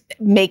wouldn't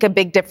make a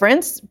big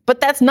difference,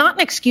 but that's not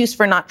an excuse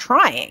for not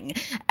trying.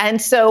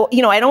 And so,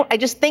 I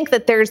just think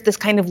that there's this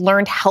kind of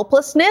learned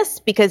helplessness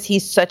because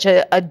he's such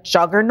a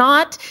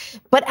juggernaut.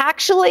 But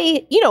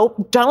actually,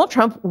 Donald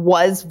Trump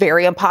was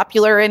very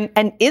unpopular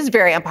and is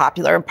very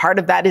unpopular. And part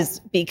of that is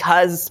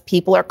because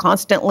people are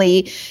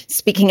constantly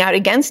speaking out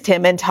against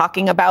him and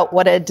talking about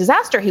what a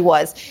disaster he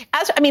was.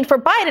 For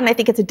Biden, I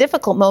think it's a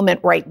difficult moment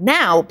right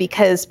now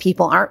because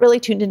people aren't really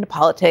tuned into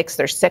politics.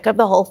 They're sick of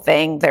the whole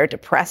thing. They're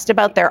depressed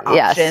about their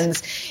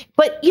options. Yes.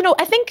 But,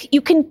 I think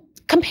you can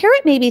compare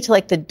it maybe to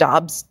like the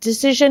Dobbs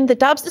decision. The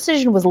Dobbs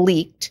decision was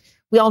leaked.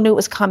 We all knew it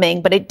was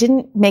coming, but it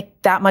didn't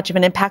make that much of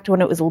an impact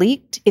when it was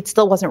leaked. It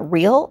still wasn't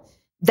real.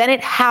 Then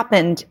it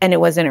happened and it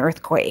was an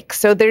earthquake.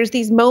 So there's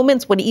these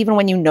moments when even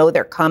when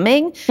they're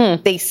coming,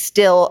 they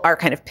still are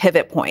kind of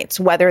pivot points,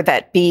 whether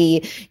that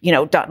be,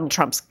 Donald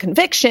Trump's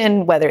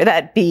conviction, whether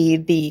that be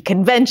the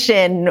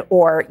convention,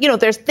 or,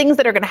 there's things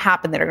that are going to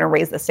happen that are going to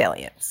raise the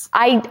salience.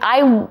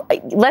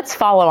 Let's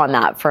follow on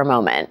that for a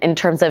moment in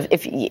terms of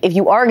if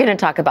you are going to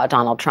talk about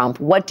Donald Trump,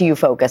 what do you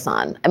focus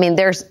on? I mean,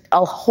 there's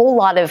a whole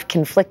lot of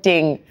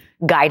conflicting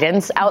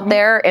guidance out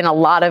there in a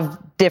lot of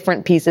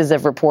different pieces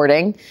of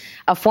reporting.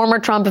 A former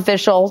Trump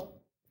official,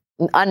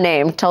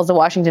 unnamed, tells the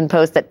Washington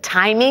Post that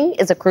timing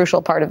is a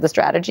crucial part of the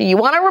strategy. You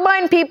want to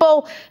remind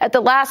people at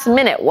the last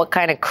minute what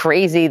kind of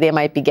crazy they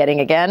might be getting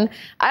again.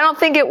 I don't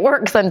think it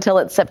works until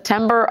it's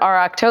September or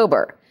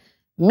October.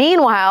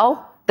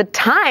 Meanwhile, the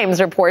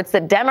Times reports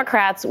that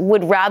Democrats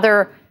would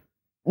rather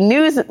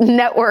news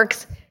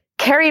networks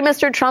carry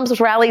Mr. Trump's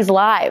rallies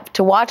live.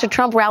 To watch a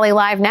Trump rally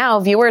live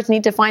now, viewers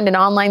need to find an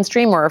online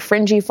stream or a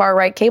fringy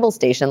far-right cable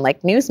station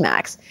like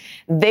Newsmax.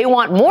 They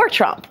want more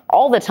Trump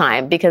all the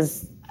time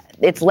because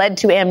it's led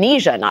to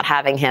amnesia not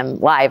having him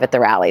live at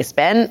the rallies.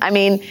 Ben, I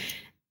mean,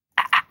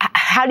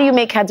 how do you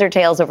make heads or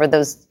tails over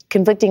those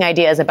conflicting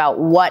ideas about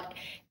what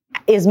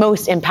is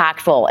most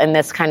impactful in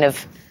this kind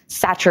of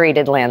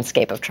saturated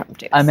landscape of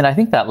Trump news? I mean, I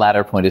think that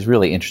latter point is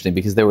really interesting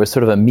because there was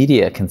sort of a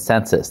media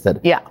consensus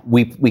that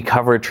we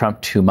covered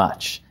Trump too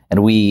much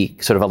and we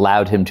sort of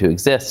allowed him to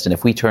exist. And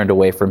if we turned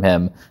away from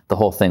him, the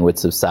whole thing would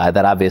subside.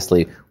 That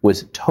obviously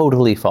was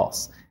totally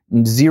false.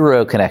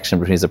 Zero connection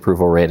between his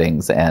approval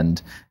ratings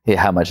and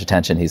how much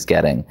attention he's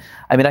getting.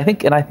 I mean, I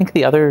think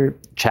the other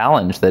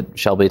challenge that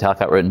Shelby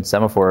Talcott wrote in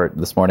Semaphore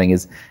this morning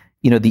is,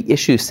 the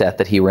issue set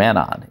that he ran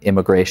on,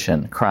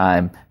 immigration,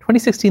 crime,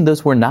 2016,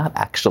 those were not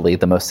actually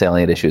the most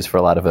salient issues for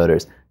a lot of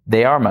voters.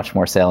 They are much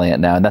more salient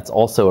now, and that's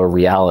also a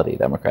reality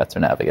Democrats are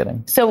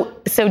navigating. So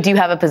do you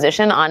have a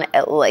position on,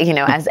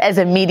 as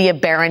a media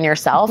baron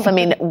yourself? I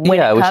mean, we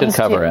should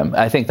cover him.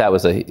 I think that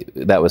was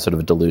sort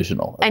of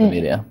delusional of the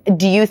media.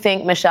 Do you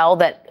think, Michelle,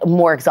 that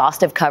more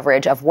exhaustive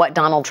coverage of what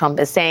Donald Trump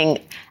is saying,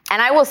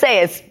 and I will say,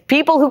 as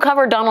people who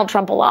cover Donald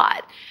Trump a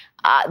lot,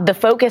 the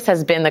focus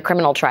has been the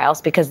criminal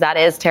trials because that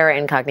is terra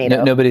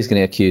incognito. Nobody's going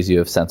to accuse you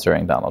of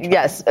censoring Donald Trump.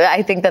 Yes,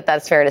 I think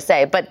that's fair to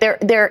say. But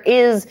there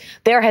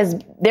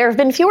have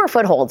been fewer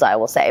footholds, I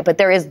will say. But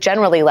there is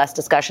generally less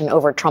discussion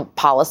over Trump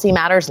policy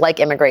matters like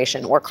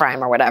immigration or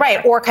crime or whatever.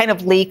 Right, or kind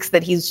of leaks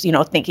that he's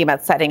thinking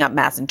about setting up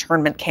mass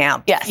internment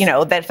camps. Yes,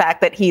 that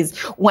fact that he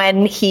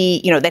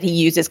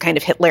uses kind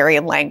of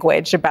Hitlerian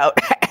language about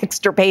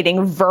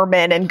extirpating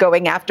vermin and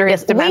going after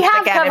his domestic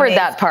enemies. We have covered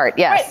that part.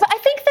 Yes, right, but I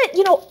think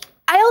that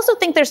I also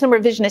think there's some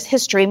revisionist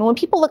history. I mean, when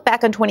people look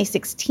back on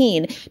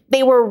 2016,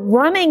 they were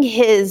running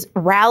his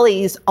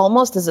rallies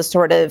almost as a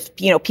sort of,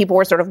 people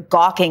were sort of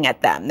gawking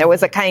at them. There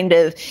was a kind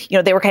of,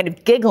 they were kind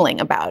of giggling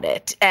about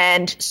it.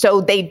 And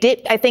so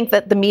I think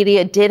that the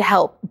media did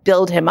help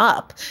build him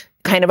up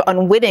kind of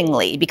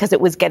unwittingly because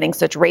it was getting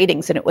such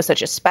ratings and it was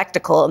such a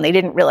spectacle and they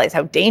didn't realize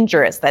how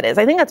dangerous that is.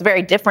 I think that's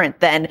very different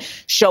than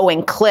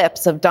showing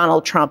clips of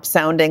Donald Trump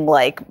sounding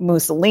like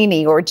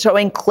Mussolini or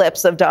showing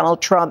clips of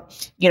Donald Trump,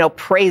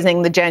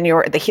 praising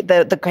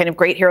the kind of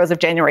great heroes of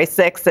January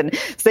 6th and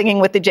singing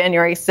with the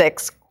January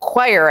 6th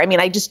choir. I mean,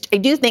 I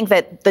do think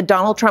that the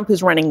Donald Trump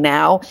who's running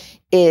now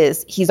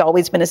he's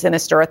always been a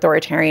sinister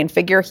authoritarian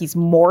figure. He's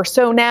more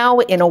so now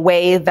in a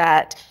way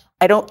that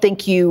I don't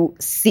think you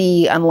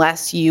see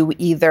unless you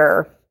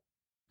either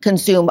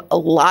consume a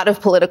lot of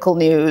political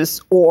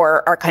news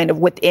or are kind of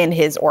within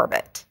his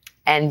orbit.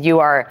 And you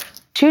are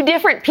two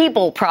different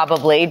people,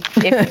 probably,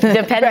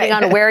 depending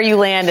on where you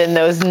land in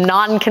those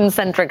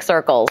non-concentric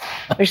circles.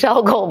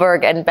 Michelle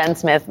Goldberg and Ben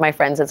Smith, my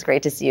friends, it's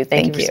great to see you.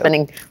 Thank you for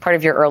spending part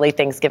of your early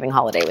Thanksgiving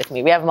holiday with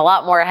me. We have a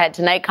lot more ahead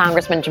tonight.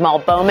 Congressman Jamal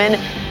Bowman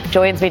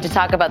joins me to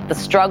talk about the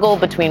struggle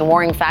between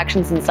warring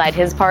factions inside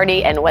his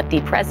party and what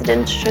the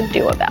president should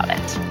do about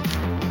it.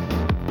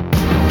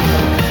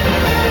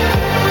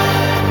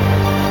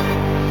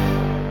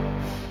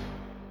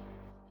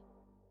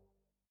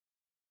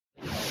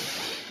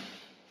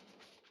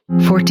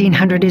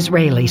 1,400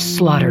 Israelis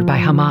slaughtered by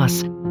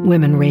Hamas,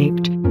 women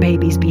raped,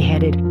 babies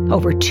beheaded,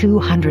 over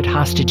 200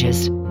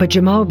 hostages. But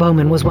Jamal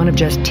Bowman was one of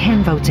just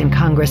 10 votes in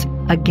Congress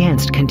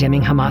against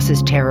condemning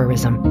Hamas's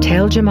terrorism.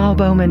 Tell Jamal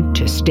Bowman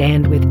to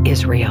stand with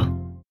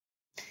Israel.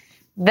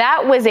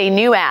 That was a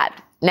new ad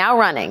now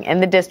running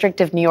in the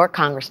District of New York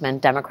Congressman,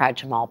 Democrat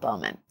Jamal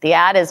Bowman. The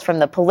ad is from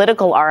the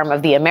political arm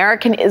of the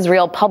American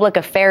Israel Public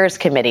Affairs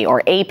Committee,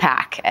 or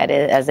AIPAC,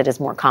 as it is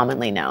more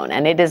commonly known.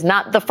 And it is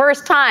not the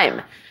first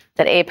time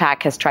that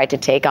AIPAC has tried to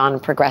take on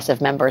progressive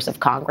members of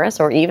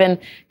Congress or even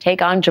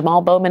take on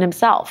Jamal Bowman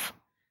himself.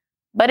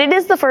 But it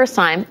is the first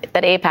time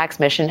that AIPAC's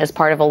mission is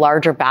part of a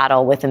larger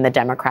battle within the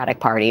Democratic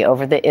Party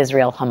over the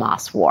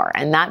Israel-Hamas war.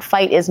 And that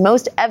fight is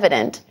most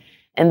evident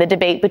in the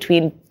debate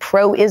between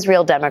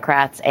pro-Israel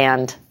Democrats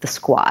and the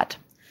Squad.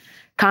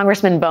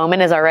 Congressman Bowman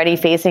is already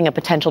facing a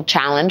potential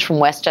challenge from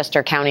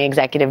Westchester County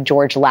Executive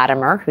George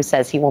Latimer, who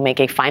says he will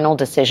make a final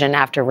decision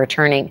after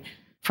returning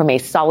from a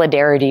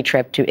solidarity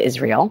trip to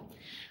Israel.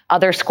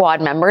 Other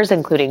Squad members,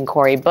 including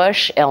Cori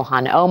Bush,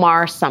 Ilhan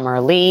Omar,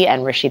 Summer Lee,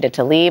 and Rashida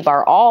Tlaib,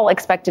 are all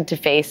expected to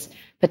face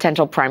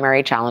potential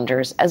primary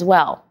challengers as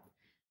well.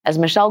 As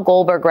Michelle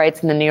Goldberg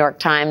writes in the New York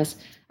Times,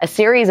 a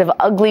series of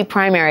ugly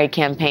primary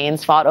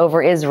campaigns fought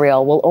over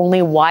Israel will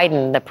only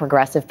widen the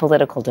progressive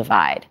political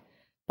divide.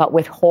 But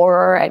with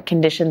horror at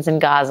conditions in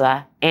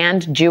Gaza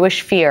and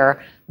Jewish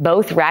fear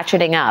both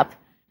ratcheting up,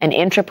 an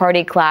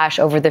intra-party clash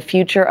over the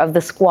future of the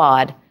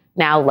Squad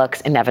now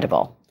looks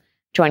inevitable.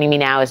 Joining me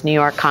now is New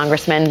York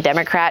Congressman,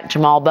 Democrat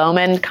Jamal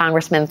Bowman.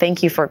 Congressman,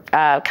 thank you for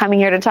coming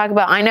here to talk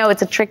about, I know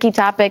it's a tricky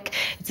topic,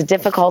 it's a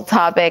difficult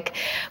topic,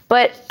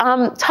 but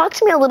talk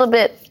to me a little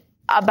bit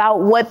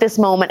about what this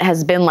moment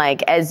has been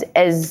like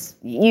as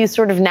you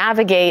sort of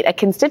navigate a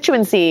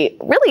constituency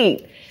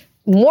really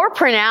more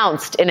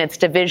pronounced in its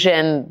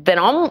division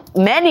than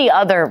many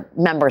other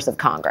members of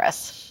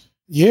Congress.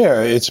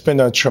 Yeah, it's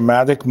been a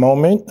traumatic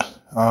moment.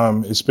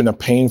 It's been a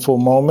painful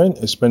moment.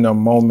 It's been a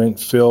moment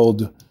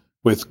filled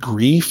with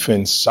grief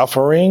and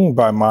suffering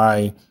by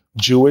my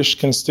Jewish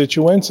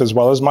constituents as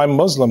well as my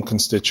Muslim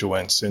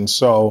constituents. And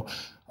so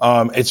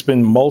it's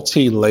been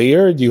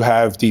multi-layered. You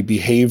have the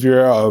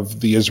behavior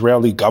of the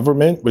Israeli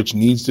government, which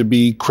needs to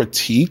be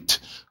critiqued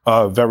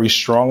very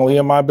strongly,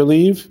 in my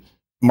belief.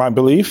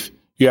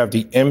 You have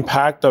the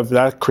impact of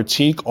that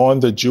critique on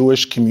the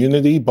Jewish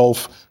community,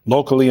 both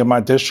locally in my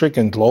district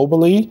and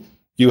globally.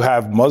 You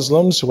have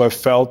Muslims who have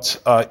felt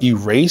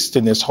erased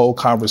in this whole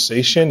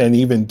conversation and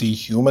even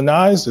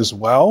dehumanized as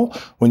well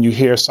when you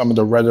hear some of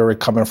the rhetoric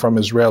coming from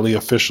Israeli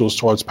officials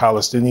towards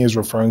Palestinians,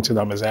 referring to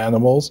them as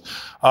animals.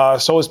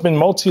 So it's been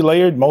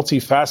multi-layered,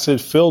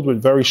 multifaceted, filled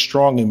with very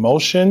strong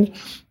emotion.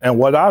 And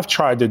what I've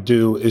tried to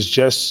do is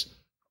just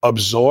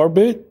absorb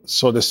it,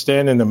 so to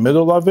stand in the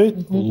middle of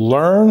it,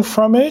 learn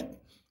from it,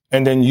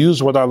 and then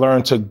use what I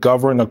learned to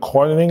govern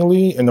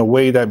accordingly in a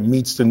way that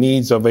meets the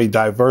needs of a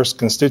diverse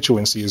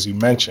constituency, as you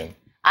mentioned.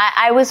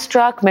 I was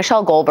struck,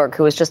 Michelle Goldberg,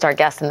 who was just our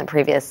guest in the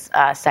previous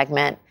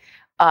segment,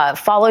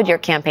 followed your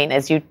campaign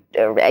as you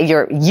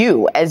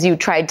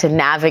tried to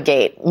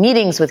navigate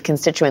meetings with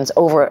constituents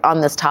over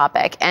on this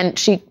topic. And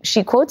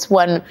she quotes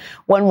one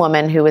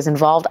woman who was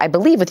involved, I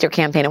believe, with your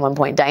campaign at one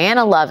point,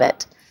 Diana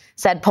Lovett,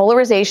 said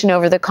polarization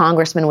over the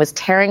congressman was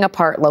tearing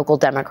apart local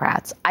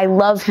Democrats. I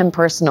love him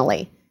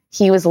personally.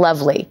 He was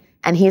lovely,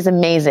 and he's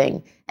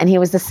amazing, and he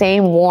was the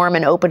same warm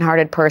and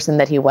open-hearted person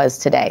that he was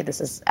today.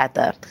 This is at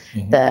the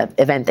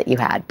event that you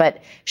had.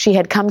 But she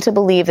had come to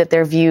believe that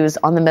their views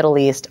on the Middle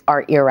East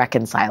are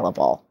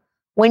irreconcilable.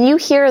 When you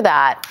hear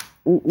that,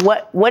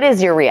 what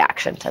is your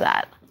reaction to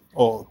that?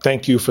 Oh,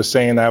 thank you for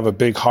saying I have a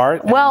big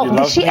heart.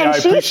 Well, she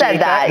said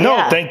that.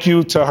 No, thank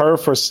you to her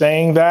for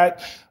saying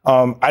that.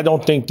 I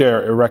don't think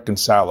they're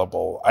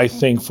irreconcilable. I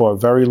think for a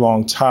very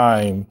long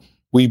time,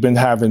 we've been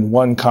having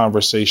one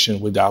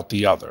conversation without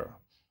the other.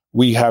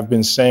 We have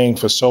been saying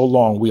for so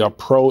long, we are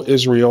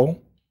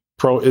pro-Israel,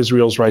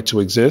 pro-Israel's right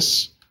to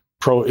exist,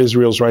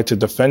 pro-Israel's right to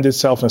defend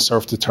itself and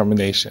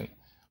self-determination.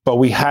 But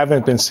we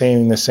haven't been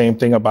saying the same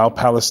thing about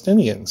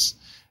Palestinians.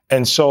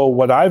 And so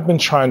what I've been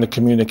trying to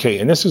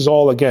communicate, and this is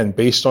all, again,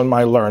 based on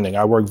my learning.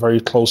 I work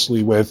very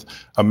closely with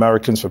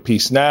Americans for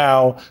Peace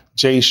Now,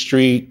 J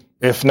Street,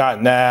 If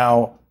Not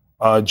Now,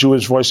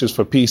 Jewish Voices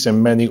for Peace,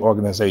 and many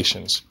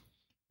organizations.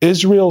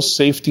 Israel's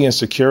safety and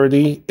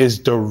security is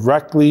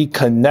directly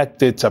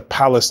connected to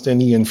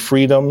Palestinian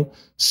freedom,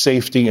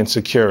 safety, and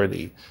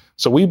security.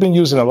 So we've been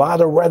using a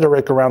lot of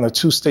rhetoric around a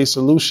two-state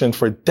solution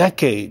for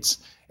decades.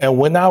 And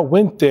when I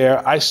went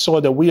there, I saw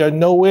that we are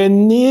nowhere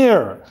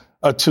near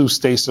a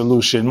two-state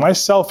solution.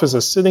 Myself, as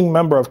a sitting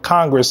member of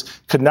Congress,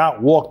 could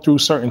not walk through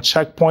certain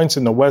checkpoints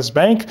in the West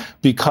Bank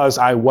because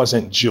I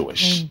wasn't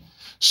Jewish.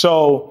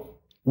 So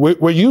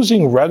we're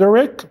using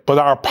rhetoric, but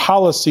our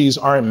policies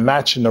aren't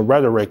matching the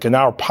rhetoric, and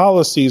our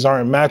policies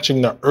aren't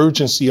matching the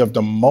urgency of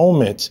the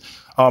moment.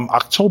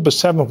 October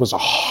 7th was a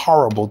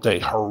horrible day,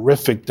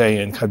 horrific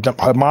day, and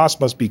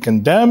Hamas must be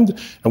condemned,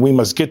 and we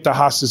must get the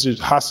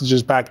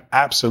hostages back,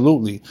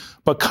 absolutely.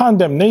 But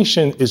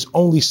condemnation is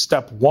only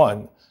step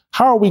one.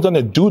 How are we going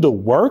to do the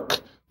work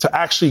to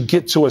actually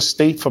get to a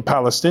state for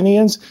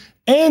Palestinians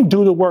and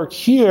do the work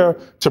here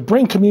to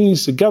bring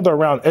communities together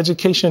around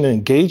education and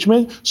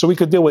engagement so we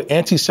could deal with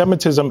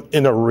anti-Semitism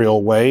in a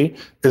real way,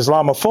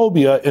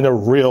 Islamophobia in a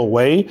real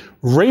way,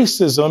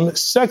 racism,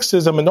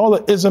 sexism, and all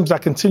the isms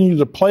that continue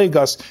to plague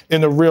us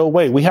in a real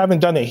way. We haven't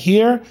done it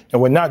here,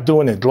 and we're not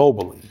doing it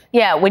globally.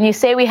 Yeah, when you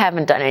say we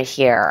haven't done it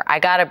here, I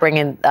got to bring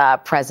in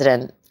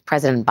President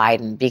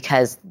Biden,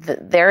 because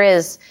there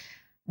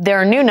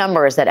are new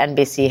numbers that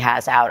NBC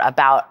has out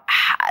about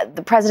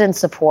the president's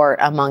support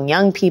among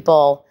young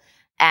people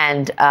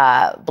and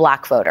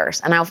black voters.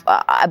 And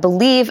I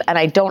believe, and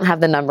I don't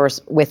have the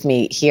numbers with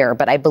me here,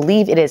 but I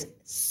believe it is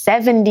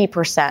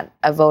 70%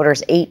 of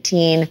voters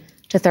 18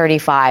 to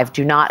 35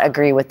 do not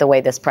agree with the way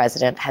this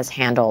president has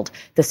handled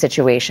the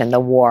situation, the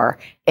war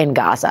in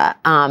Gaza.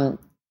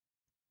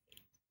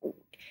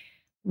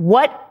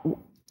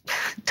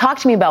 Talk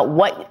to me about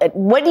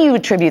what do you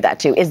attribute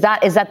that to? Is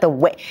that the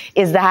way?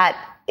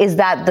 Is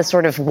that the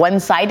sort of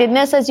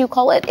one-sidedness, as you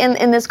call it,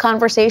 in this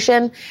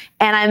conversation?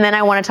 And then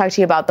I want to talk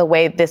to you about the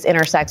way this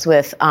intersects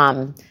with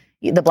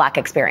the Black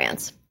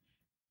experience.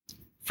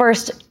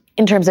 First,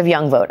 in terms of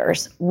young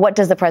voters, what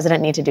does the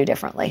president need to do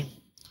differently?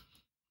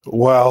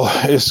 Well,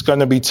 it's going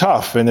to be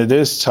tough, and it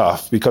is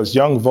tough, because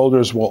young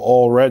voters were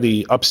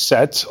already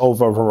upset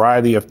over a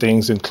variety of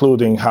things,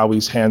 including how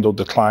he's handled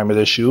the climate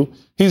issue.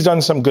 He's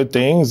done some good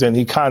things, and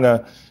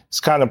it's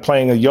kind of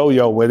playing a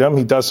yo-yo with them.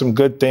 He does some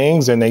good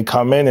things, and they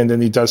come in, and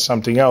then he does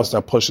something else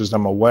that pushes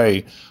them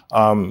away.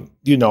 And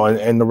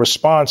the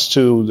response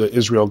to the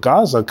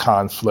Israel-Gaza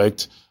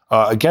conflict,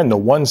 again, the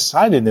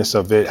one-sidedness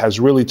of it has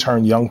really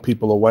turned young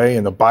people away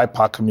and the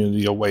BIPOC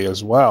community away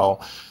as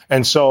well.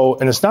 And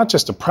it's not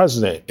just the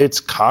president, it's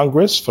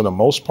Congress for the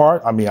most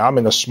part. I mean, I'm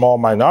in a small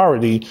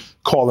minority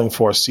calling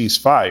for a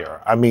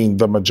ceasefire. I mean,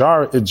 the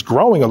majority, it's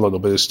growing a little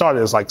bit. It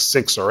started as like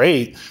 6 or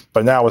 8,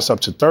 but now it's up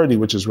to 30,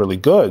 which is really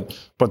good.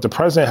 But the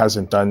president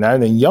hasn't done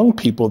that. And young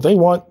people, they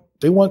want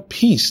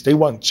peace. They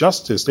want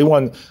justice. They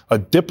want a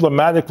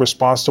diplomatic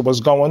response to what's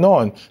going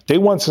on. They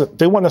want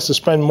us to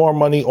spend more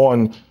money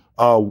on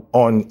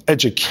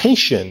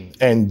education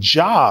and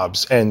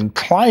jobs and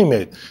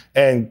climate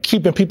and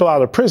keeping people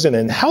out of prison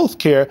and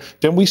healthcare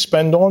than we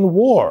spend on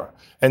war.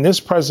 And this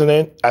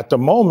president at the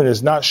moment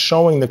is not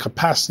showing the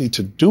capacity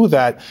to do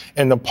that.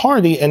 And the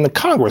party and the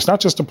Congress, not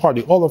just the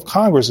party, all of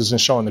Congress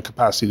isn't showing the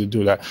capacity to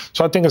do that.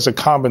 So I think it's a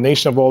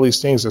combination of all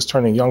these things that's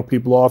turning young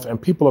people off,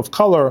 and people of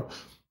color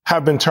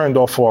have been turned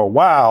off for a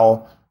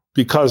while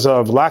because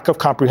of lack of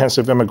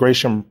comprehensive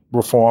immigration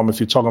reform,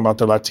 if you're talking about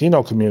the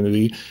Latino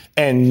community,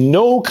 and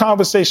no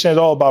conversation at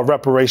all about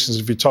reparations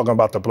if you're talking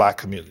about the Black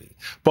community.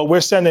 But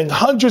we're spending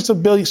hundreds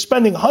of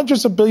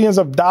billions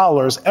of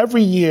dollars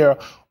every year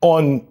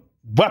on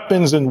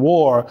weapons and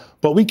war,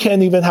 but we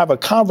can't even have a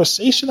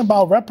conversation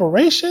about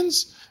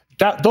reparations.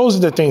 Those are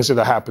the things that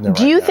are happening right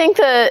now. Do you think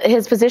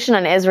his position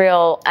on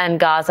Israel and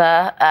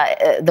Gaza,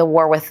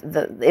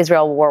 the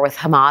Israel war with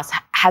Hamas,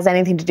 has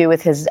anything to do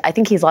with I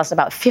think he's lost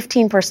about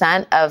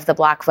 15% of the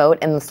Black vote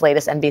in this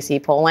latest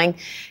NBC polling.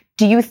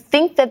 Do you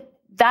think that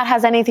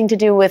has anything to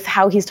do with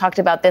how he's talked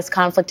about this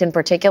conflict in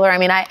particular? I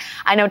mean,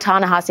 I know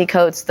Ta-Nehisi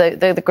Coates,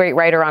 the great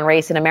writer on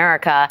race in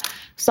America,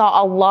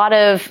 saw a lot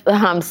of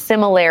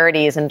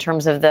similarities in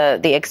terms of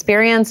the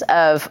experience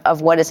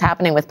of what is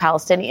happening with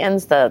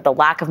Palestinians, the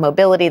lack of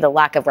mobility, the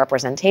lack of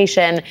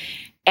representation,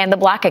 and the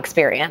Black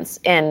experience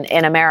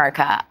in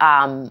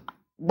America.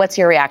 What's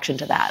your reaction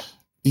to that?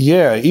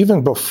 Yeah,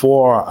 even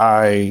before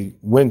I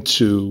went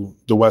to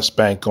the West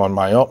Bank on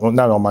my own,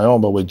 not on my own,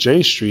 but with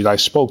J Street, I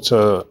spoke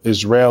to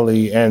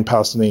Israeli and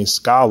Palestinian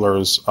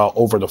scholars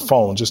over the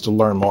phone just to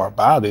learn more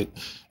about it.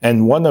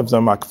 And one of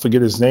them, I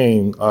forget his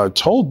name,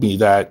 told me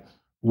that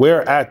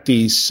we're at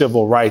the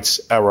civil rights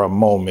era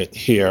moment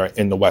here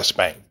in the West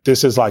Bank.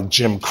 This is like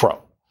Jim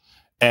Crow.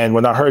 And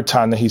when I heard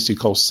Ta-Nehisi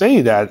Coates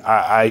say that,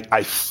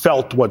 I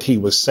felt what he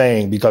was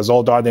saying, because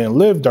although I didn't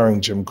live during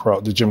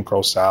the Jim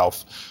Crow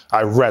South,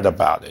 I read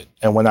about it.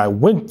 And when I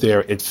went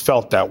there, it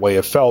felt that way.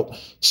 It felt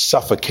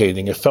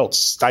suffocating. It felt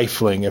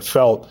stifling. It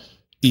felt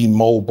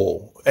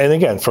immobile. And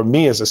again, for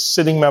me as a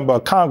sitting member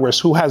of Congress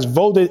who has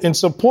voted in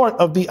support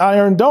of the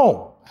Iron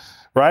Dome,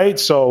 right?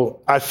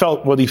 So I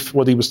felt what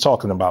he was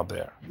talking about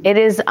there. It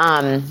is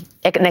an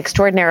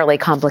extraordinarily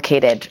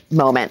complicated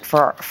moment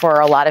for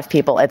a lot of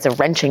people. It's a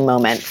wrenching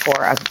moment for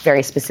a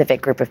very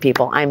specific group of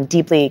people. I'm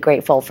deeply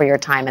grateful for your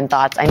time and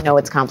thoughts. I know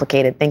it's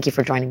complicated. Thank you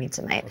for joining me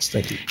tonight. Yes,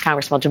 thank you.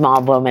 Congressman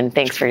Jamal Bowman,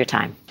 thanks for your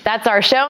time. That's our show.